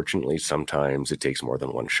unfortunately sometimes it takes more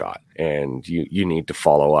than one shot and you need to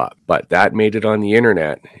follow up. But that made it on the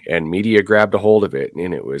internet and media grabbed a hold of it,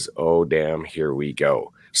 and it was, oh, damn, here we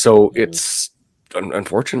go. So it's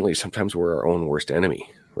unfortunately sometimes we're our own worst enemy.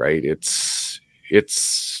 Right. It's a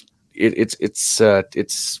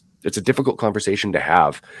difficult conversation to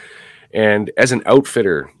have. And as an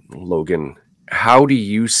outfitter, Logan, how do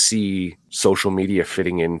you see social media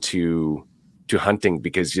fitting into hunting?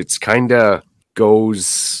 Because it's kind of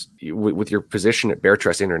goes with your position at Bear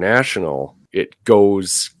Trust International, it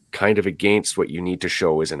goes kind of against what you need to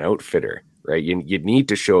show as an outfitter, right? You need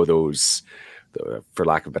to show those, for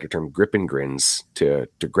lack of a better term, grip and grins to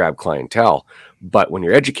grab clientele. But when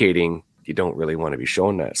you're educating, you don't really want to be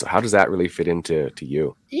showing that. So how does that really fit into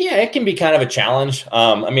you? Yeah, it can be kind of a challenge.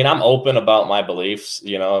 I mean, I'm open about my beliefs.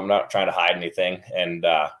 I'm not trying to hide anything. And,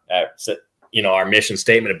 our mission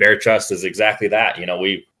statement at Bear Trust is exactly that.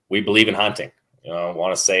 We believe in hunting. I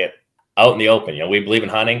want to say it out in the open. We believe in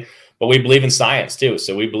hunting, but we believe in science too.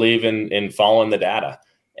 So we believe in following the data.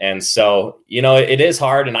 And so, it is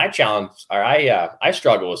hard. And I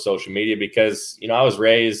struggle with social media because, I was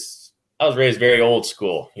raised very old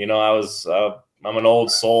school. I'm an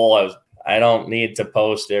old soul. I don't need to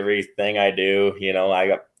post everything I do. I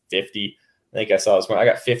got 50. I think I saw this one. I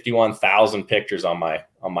got 51,000 pictures on my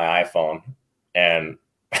iPhone, and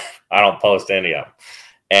I don't post any of them.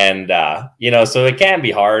 And so it can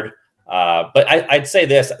be hard. But I'd say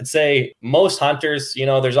this. I'd say most hunters,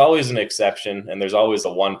 there's always an exception, and there's always a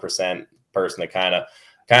 1% person that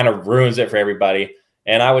kind of ruins it for everybody.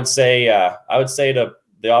 And I would say to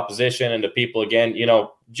the opposition and to people again,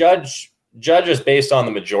 judge us based on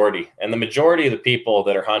the majority. And the majority of the people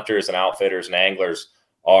that are hunters and outfitters and anglers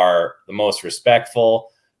are the most respectful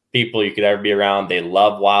people you could ever be around. They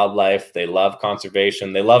love wildlife. They love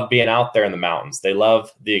conservation. They love being out there in the mountains. They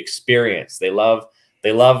love the experience. They love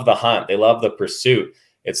the hunt. They love the pursuit.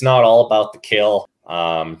 It's not all about the kill.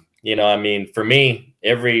 For me,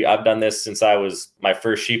 I've done this since I was my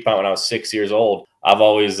first sheep hunt when I was 6 years old. I've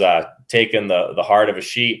always taken the heart of a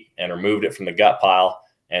sheep and removed it from the gut pile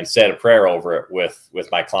and said a prayer over it with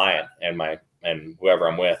my client and whoever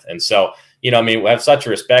I'm with. And so, we have such a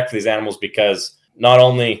respect for these animals because not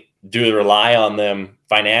only do we rely on them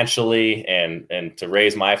financially and to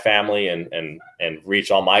raise my family and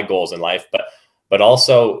reach all my goals in life, but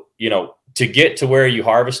also, to get to where you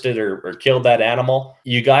harvested or killed that animal,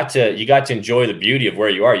 you got to enjoy the beauty of where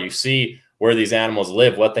you are. You see where these animals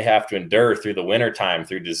live, what they have to endure through the wintertime,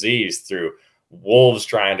 through disease, through wolves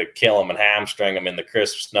trying to kill them and hamstring them in the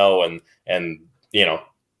crisp snow and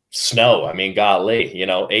snow. I mean, golly,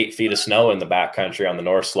 8 feet of snow in the backcountry on the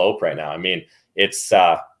North Slope right now. I mean, it's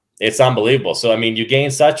unbelievable. So, you gain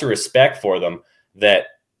such a respect for them that,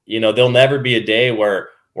 there'll never be a day where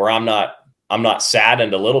I'm not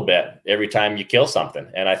saddened a little bit every time you kill something.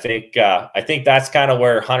 And I think that's kind of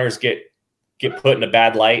where hunters get put in a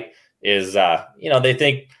bad light is, they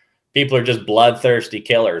think people are just bloodthirsty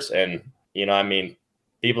killers. And,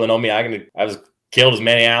 people that know me, I was killed as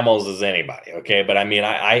many animals as anybody. Okay. But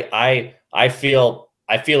I feel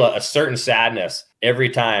a certain sadness every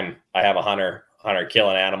time I have a hunter kill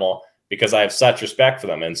an animal because I have such respect for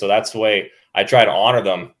them. And so that's the way I try to honor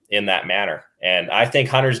them in that manner. And I think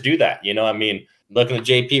hunters do that. Looking at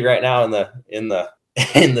JP right now in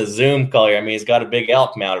the Zoom call here, he's got a big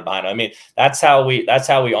elk mounted behind him. That's how we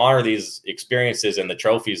honor these experiences and the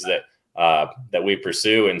trophies that we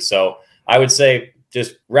pursue. And so I would say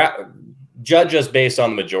just judge us based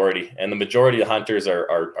on the majority, and the majority of hunters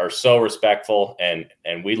are so respectful and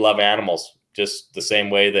we love animals just the same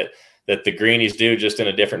way that the greenies do, just in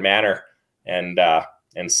a different manner. And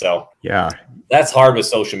so, yeah, that's hard with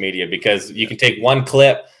social media because you can take one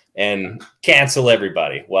clip and cancel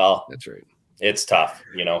everybody. Well, that's right. It's tough,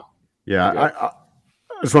 Yeah. I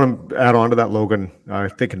just want to add on to that, Logan.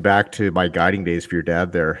 Thinking back to my guiding days for your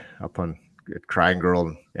dad there up on Crying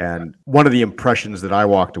Girl. And one of the impressions that I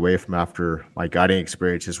walked away from after my guiding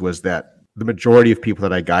experiences was that the majority of people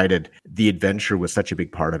that I guided, the adventure was such a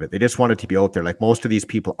big part of it. They just wanted to be out there. Like, most of these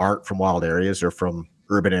people aren't from wild areas or from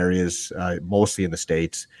urban areas, mostly in the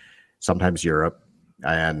States, sometimes Europe.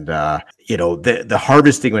 And, the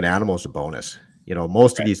harvesting of an animal is a bonus.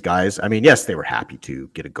 Most of these guys, I mean, yes, they were happy to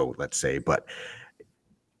get a goat, let's say, but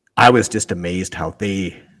I was just amazed how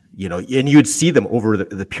they, and you'd see them over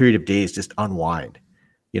the period of days just unwind.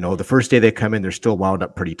 The first day they come in, they're still wound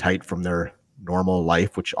up pretty tight from their normal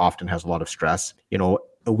life, which often has a lot of stress.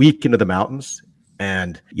 A week into the mountains,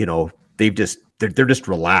 and they're just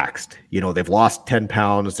relaxed. They've lost 10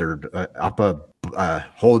 pounds. They're up a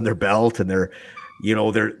hole in their belt, and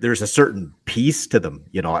there's a certain peace to them.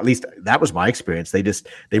 At least that was my experience.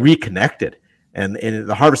 They reconnected, and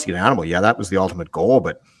the harvesting an animal, that was the ultimate goal,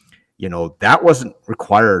 but that wasn't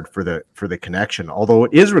required for the connection, although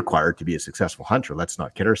it is required to be a successful hunter. Let's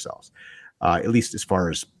not kid ourselves, at least as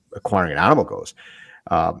far as acquiring an animal goes.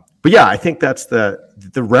 But I think that's the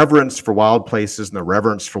reverence for wild places and the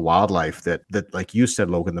reverence for wildlife that, like you said,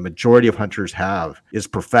 Logan, the majority of hunters have is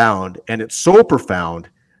profound. And it's so profound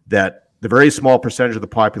that the very small percentage of the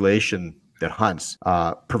population that hunts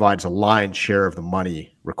provides a lion's share of the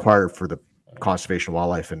money required for the conservation of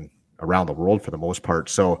wildlife and around the world for the most part.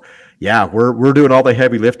 So we're doing all the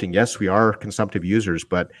heavy lifting. Yes, we are consumptive users,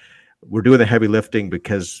 but we're doing the heavy lifting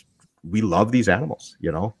because we love these animals,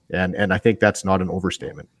 and I think that's not an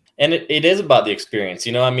overstatement. And it is about the experience.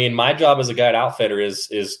 My job as a guide outfitter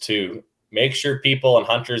is to make sure people and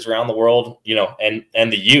hunters around the world, and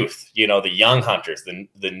the youth, the young hunters,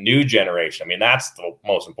 the new generation. That's the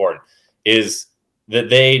most important, is that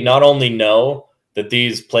they not only know that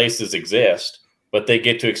these places exist, but they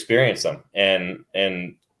get to experience them. And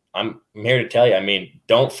I'm here to tell you,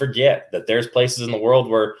 don't forget that there's places in the world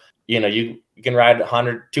where, you can ride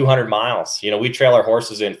 100, 200 miles. We trail our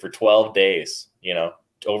horses in for 12 days,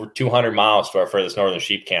 over 200 miles to our furthest northern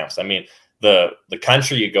sheep camps. The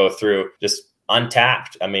country you go through just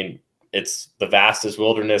untapped. It's the vastest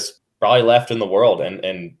wilderness probably left in the world.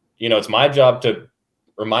 And it's my job to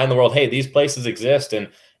remind the world, hey, these places exist, and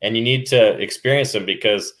you need to experience them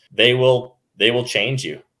because they will change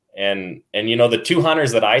you. And the two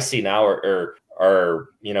hunters that I see now are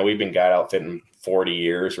we've been guide outfitting 40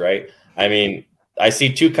 years, right? I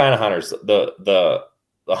see two kind of hunters. The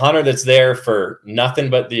hunter that's there for nothing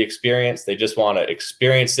but the experience. They just want to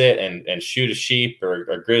experience it and shoot a sheep or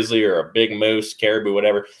a grizzly or a big moose, caribou,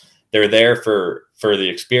 whatever. They're there for the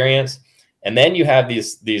experience. And then you have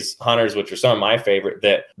these hunters, which are some of my favorite,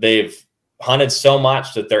 that they've hunted so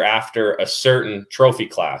much that they're after a certain trophy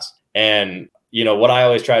class. And what I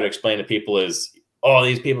always try to explain to people is,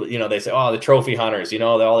 these people, they say, the trophy hunters,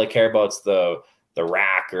 all they care about is the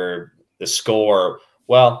rack or the score.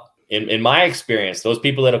 Well, in my experience, those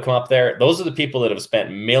people that have come up there, those are the people that have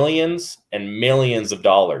spent millions and millions of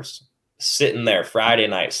dollars sitting there Friday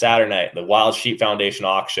night, Saturday night, the Wild Sheep Foundation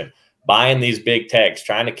auction, buying these big tags,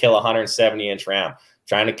 trying to kill a 170-inch ram,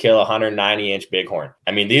 trying to kill a 190-inch bighorn.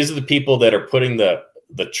 These are the people that are putting the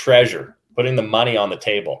treasure, putting the money on the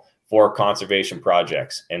table for conservation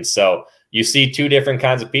projects. And so you see two different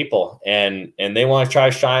kinds of people, and they want to try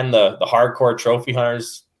to shine the hardcore trophy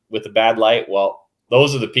hunters with a bad light. Well,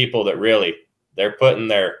 those are the people that really, they're putting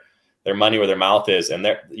their money where their mouth is. And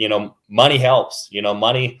money helps,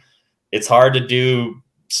 money. It's hard to do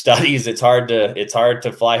studies. It's hard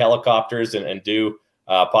to fly helicopters and do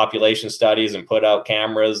population studies and put out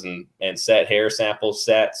cameras and set hair sample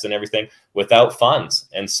sets and everything without funds.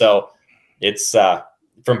 And so it's,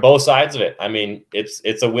 from both sides of it.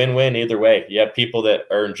 It's a win-win either way. You have people that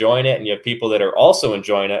are enjoying it, and you have people that are also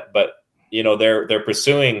enjoying it, but they're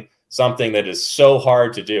pursuing something that is so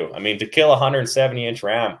hard to do. To kill a 170-inch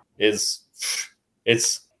ram it's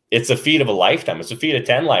a feat of a lifetime. It's a feat of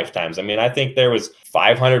 10 lifetimes. I think there was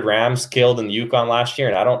 500 rams killed in the Yukon last year,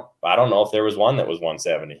 and I don't know if there was one that was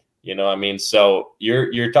 170. So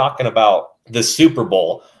you're talking about the Super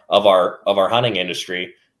Bowl of our hunting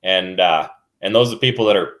industry, and those are the people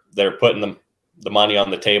that are putting the money on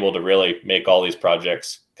the table to really make all these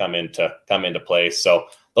projects come into place. So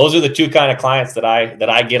those are the two kind of clients that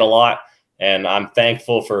I get a lot, and I'm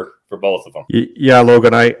thankful for both of them. Yeah,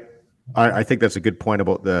 Logan, I think that's a good point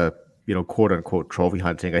about the quote unquote trophy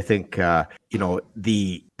hunting. I think the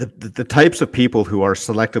types of people who are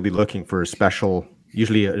selectively looking for a special,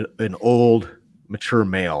 usually an old mature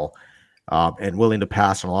male, and willing to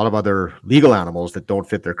pass on a lot of other legal animals that don't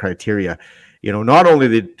fit their criteria. Not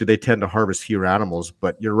only do they tend to harvest fewer animals,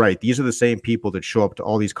 but you're right. These are the same people that show up to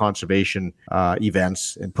all these conservation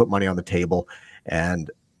events and put money on the table.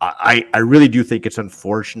 And I really do think it's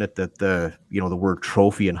unfortunate that the word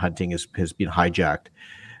trophy in hunting has been hijacked.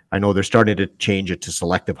 I know they're starting to change it to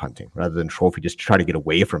selective hunting rather than trophy, just to try to get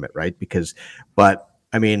away from it, right? These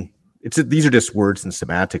are just words and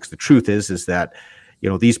semantics. The truth is that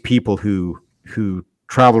these people who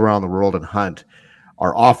travel around the world and hunt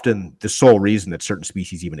are often the sole reason that certain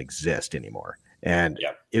species even exist anymore. And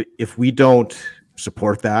if we don't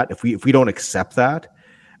support that, if we don't accept that,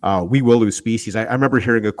 we will lose species. I remember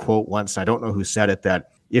hearing a quote once, I don't know who said it, that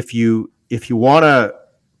if you want to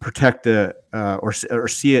protect or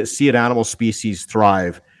see an animal species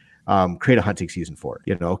thrive, create a hunting season for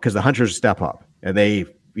it, because the hunters step up and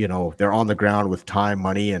they're on the ground with time,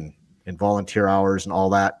 money, and volunteer hours and all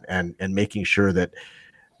that, and making sure that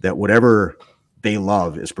whatever they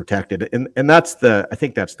love is protected. And that's I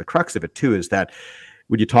think that's the crux of it too, is that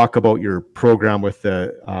when you talk about your program with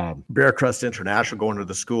the Bear Trust International, going to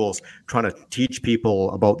the schools, trying to teach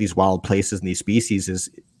people about these wild places and these species, is,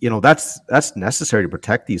 that's necessary to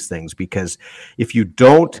protect these things. Because if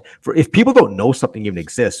people don't know something even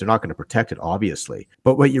exists, they're not going to protect it, obviously.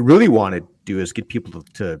 But what you really want to do is get people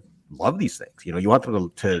to love these things. You want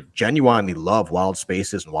them to genuinely love wild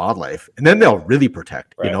spaces and wildlife, and then they'll really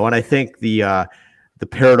protect it. And I think the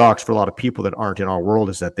paradox for a lot of people that aren't in our world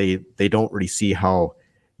is that they don't really see how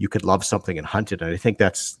you could love something and hunt it. And I think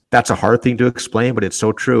that's a hard thing to explain, but it's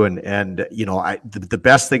so true. And the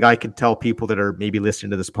best thing I can tell people that are maybe listening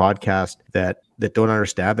to this podcast that don't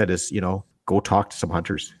understand that is, go talk to some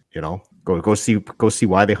hunters. Go see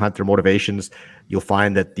why they hunt, their motivations. You'll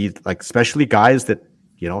find that these, like, especially guys that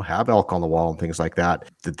have elk on the wall and things like that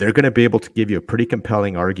they're going to be able to give you a pretty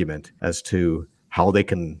compelling argument as to how they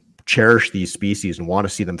can cherish these species and want to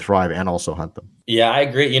see them thrive and also hunt them. Yeah, I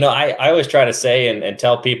agree. I always try to say and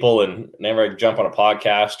tell people, and whenever I jump on a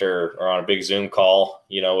podcast or on a big Zoom call,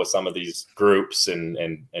 with some of these groups and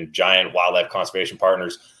giant wildlife conservation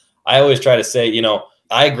partners, I always try to say,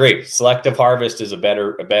 I agree. Selective harvest is a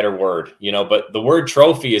better word, but the word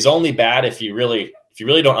trophy is only bad if you really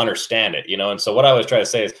don't understand it, And so what I always try to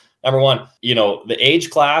say is, number one, the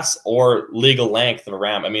age class or legal length of a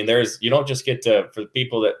ram. I mean, you don't just get to, for the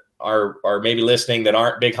people that are maybe listening that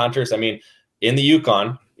aren't big hunters. I mean, in the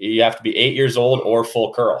Yukon, you have to be 8 years old or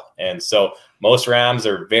full curl. And so most rams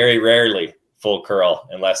are very rarely full curl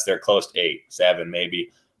unless they're close to 8, 7,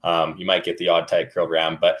 maybe. You might get the odd tight curl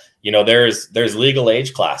ram, but there's legal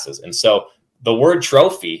age classes. And so the word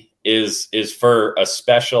trophy is for a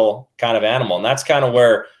special kind of animal. And that's kind of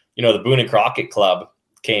where, the Boone and Crockett Club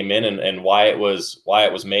came in and why it was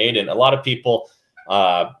made. And a lot of people,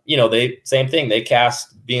 same thing, they cast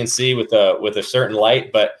BNC with a certain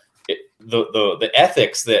light, but the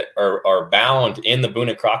ethics that are bound in the Boone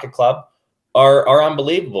and Crockett Club are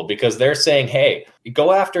unbelievable, because they're saying, hey,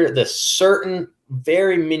 go after the certain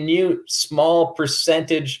very minute, small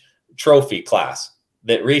percentage trophy class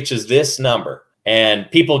that reaches this number. And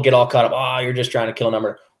people get all caught up. Oh, you're just trying to kill a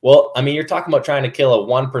number. Well, I mean, you're talking about trying to kill a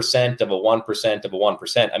 1% of a 1% of a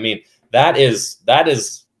 1%. I mean, that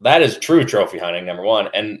is true trophy hunting, number one.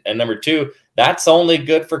 And number two, that's only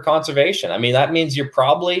good for conservation. I mean, that means you're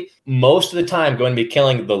probably most of the time going to be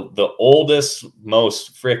killing the oldest,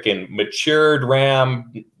 most freaking matured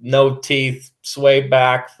ram, no teeth, sway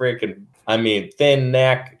back, thin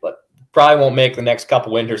neck, probably won't make the next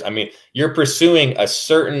couple winters. I mean, you're pursuing a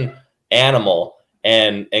certain animal,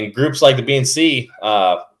 and groups like the BNC,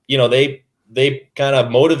 they kind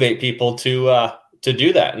of motivate people to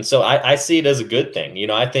do that. And so I see it as a good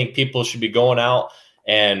thing. I think people should be going out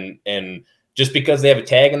and just because they have a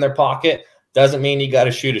tag in their pocket doesn't mean you got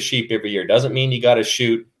to shoot a sheep every year. Doesn't mean you got to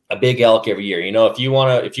shoot a big elk every year. If you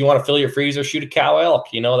want to fill your freezer, shoot a cow elk,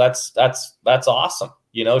 that's awesome.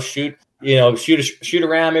 Shoot a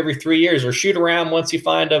ram every 3 years, or shoot a ram once you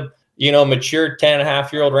find a, mature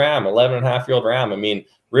 10.5-year-old ram, 11.5-year-old ram. I mean,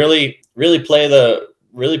 really play the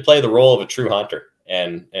role of a true hunter.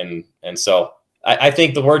 And so I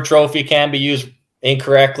think the word trophy can be used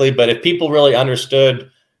incorrectly, but if people really understood,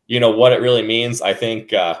 what it really means, I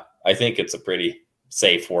think it's a pretty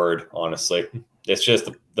safe word, honestly. It's just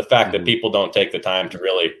the fact that people don't take the time to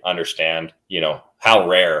really understand, how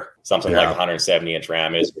rare something like a 170-inch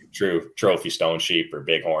ram is, true trophy stone sheep or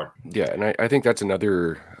bighorn. Yeah, and I think that's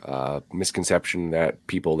another misconception that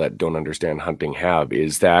people that don't understand hunting have,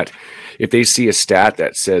 is that if they see a stat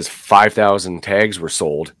that says 5,000 tags were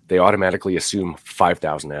sold, they automatically assume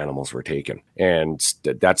 5,000 animals were taken. And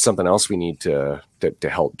that's something else we need to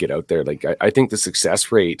help get out there. Like, I think the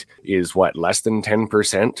success rate is less than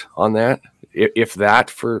 10% on that, if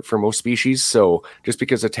that, for most species. So just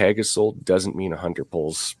because a tag is sold doesn't mean a hunter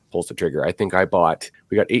pulls the trigger. I think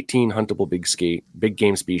we got 18 huntable big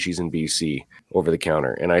game species in BC over the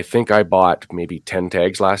counter, and I think I bought maybe 10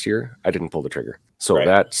 tags last year. I didn't pull the trigger. So right.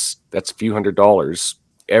 That's a few $100s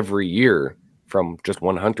every year from just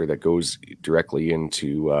one hunter that goes directly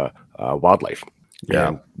into wildlife.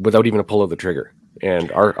 Yeah, without even a pull of the trigger.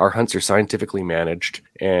 And our hunts are scientifically managed,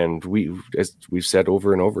 and as we've said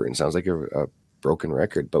over and over, and it sounds like a broken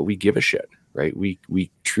record, but we give a shit, right?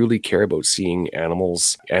 We truly care about seeing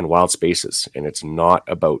animals and wild spaces, and it's not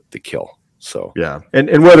about the kill. So yeah, and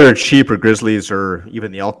whether it's sheep or grizzlies or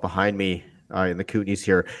even the elk behind me in the Kootenays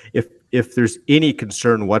here, if there's any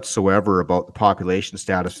concern whatsoever about the population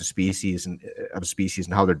status of species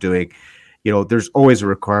and how they're doing, there's always a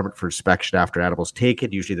requirement for inspection after animals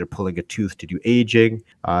taken. Usually they're pulling a tooth to do aging,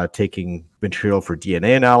 taking material for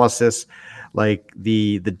DNA analysis. Like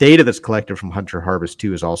the data that's collected from Hunter Harvest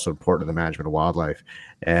too is also important in the management of wildlife.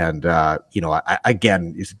 And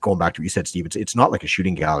again, going back to what you said, Steve, it's not like a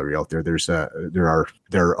shooting gallery out there. There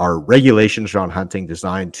are regulations around hunting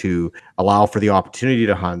designed to allow for the opportunity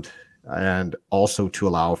to hunt, and also to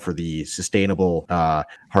allow for the sustainable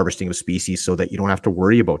harvesting of species, so that you don't have to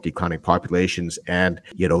worry about declining populations. And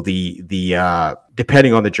the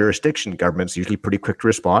depending on the jurisdiction, government's usually pretty quick to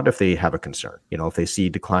respond if they have a concern. If they see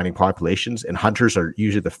declining populations, and hunters are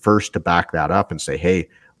usually the first to back that up and say, hey,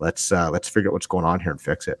 let's figure out what's going on here and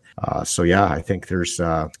fix it. So yeah, I think there's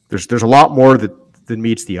a lot more than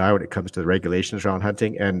meets the eye when it comes to the regulations around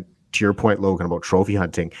hunting. And to your point, Logan, about trophy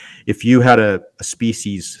hunting, if you had a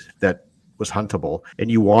species that was huntable and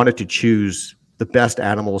you wanted to choose the best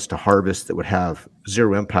animals to harvest that would have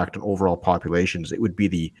zero impact on overall populations, it would be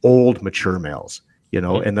the old mature males,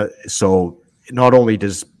 and so not only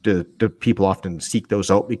do people often seek those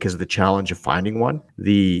out because of the challenge of finding one,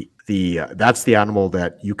 that's the animal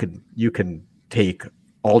that you can take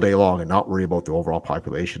all day long and not worry about the overall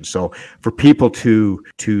population. So for people to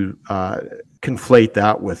conflate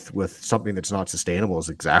that with something that's not sustainable is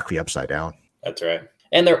exactly upside down. That's right.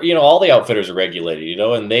 And they're, all the outfitters are regulated,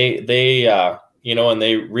 and they and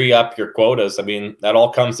they re-up your quotas. I mean, that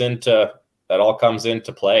all comes into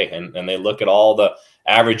play, and they look at all the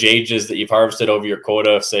average ages that you've harvested over your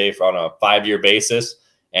quota, say on a 5-year basis.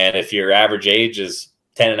 And if your average age is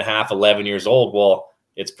 10 and a half, 11 years old, well,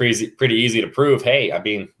 it's pretty easy to prove, hey, I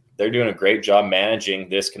mean, they're doing a great job managing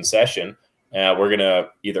this concession. We're going to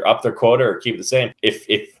either up their quota or keep it the same. If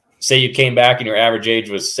say you came back and your average age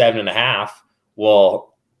was 7.5,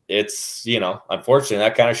 well, it's, unfortunately,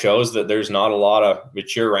 that kind of shows that there's not a lot of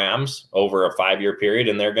mature rams over a 5-year period,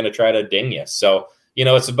 and they're going to try to ding you. So,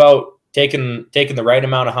 it's about taking the right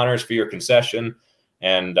amount of hunters for your concession,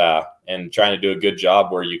 and trying to do a good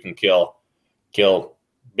job where you can kill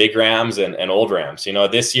big rams and old rams.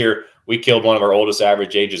 This year we killed one of our oldest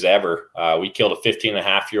average ages ever. We killed a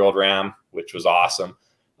 15.5-year-old ram, which was awesome.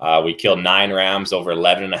 We killed 9 rams over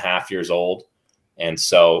 11.5 years old. And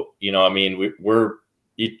so,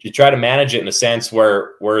 you try to manage it in a sense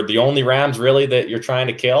where the only rams really that you're trying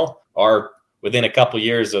to kill are within a couple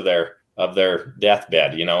years of their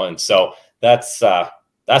deathbed, and so that's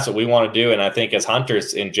what we want to do. And I think as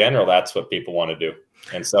hunters in general, that's what people want to do.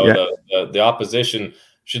 And so the opposition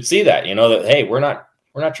should see that, that, hey, we're not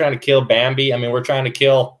trying to kill Bambi. I mean, we're trying to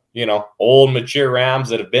kill, old mature rams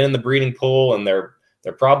that have been in the breeding pool, and they're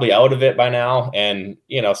probably out of it by now. And,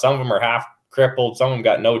 some of them are half crippled. Some of them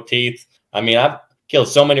got no teeth. I mean, I've killed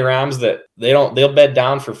so many rams that they'll bed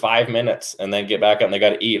down for 5 minutes and then get back up, and they got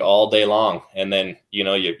to eat all day long. And then,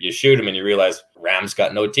 you shoot them and you realize ram's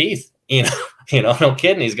got no teeth, no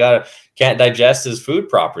kidding. Can't digest his food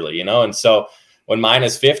properly, and so when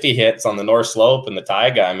 -50 hits on the North Slope and the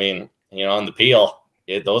taiga, I mean, on the peel,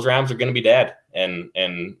 those rams are going to be dead.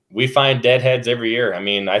 And we find dead heads every year. I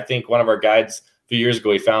mean, I think one of our guides a few years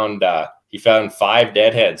ago, he found 5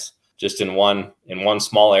 dead heads just in one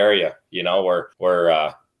small area,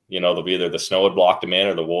 where there'll be either the snow had blocked them in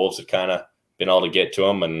or the wolves had kind of been able to get to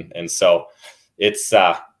them. And so it's,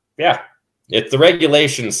 the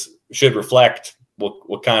regulations should reflect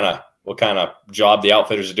what kind of job the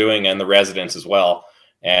outfitters are doing, and the residents as well.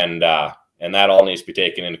 And that all needs to be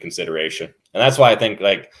taken into consideration. And that's why I think,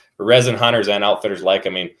 like, for resident hunters and outfitters,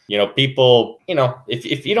 people,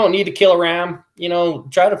 if you don't need to kill a ram,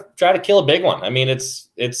 try to kill a big one. I mean,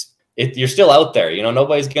 you're still out there,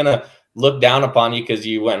 nobody's going to look down upon you because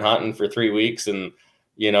you went hunting for 3 weeks and,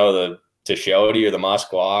 the Tishoti or the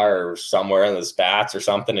Musquash or somewhere in the Spats or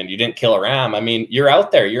something, and you didn't kill a ram. I mean, you're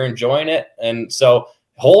out there, you're enjoying it. And so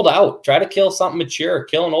hold out, try to kill something mature,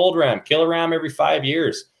 kill an old ram, kill a ram every 5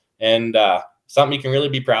 years, and something you can really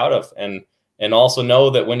be proud of. And also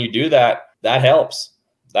know that when you do that, that helps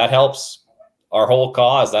our whole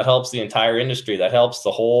cause. That helps the entire industry. That helps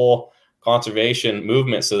the whole conservation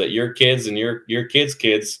movement, so that your kids and your kids'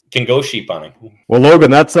 kids can go sheep hunting. Well,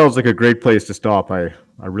 Logan, that sounds like a great place to stop. I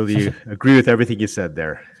really agree with everything you said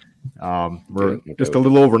there. We're just a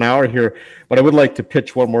little over an hour here, but I would like to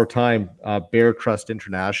pitch one more time Bear Trust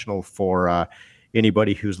International for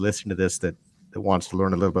anybody who's listening to this that wants to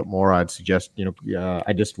learn a little bit more, I'd suggest,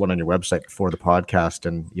 I just went on your website before the podcast,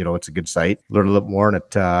 and, it's a good site. Learn a little more, and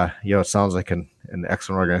it, it sounds like an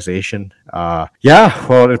excellent organization. Well,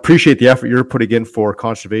 I appreciate the effort you're putting in for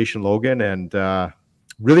conservation, Logan, and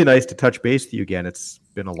really nice to touch base with you again. It's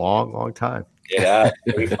been a long time. Yeah,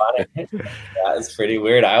 it's pretty funny. Yeah, it's pretty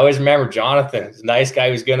weird. I always remember Jonathan. He's a nice guy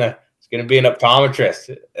who's gonna be an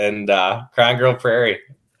optometrist and Crown Grove Prairie,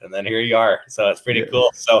 and then here you are. So it's pretty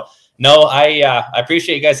cool. So no, I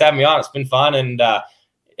appreciate you guys having me on. It's been fun, and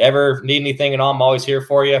ever need anything at all, I'm always here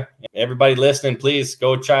for you. Everybody listening, please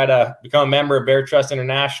go try to become a member of Bear Trust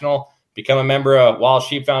International. Become a member of Wild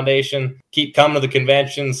Sheep Foundation. Keep coming to the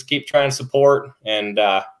conventions. Keep trying to support, and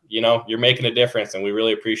you're making a difference, and we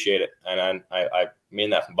really appreciate it. And I mean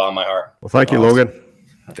that from the bottom of my heart. Well, thank you, Logan.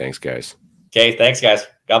 Thanks, guys. Okay, thanks, guys.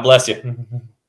 God bless you.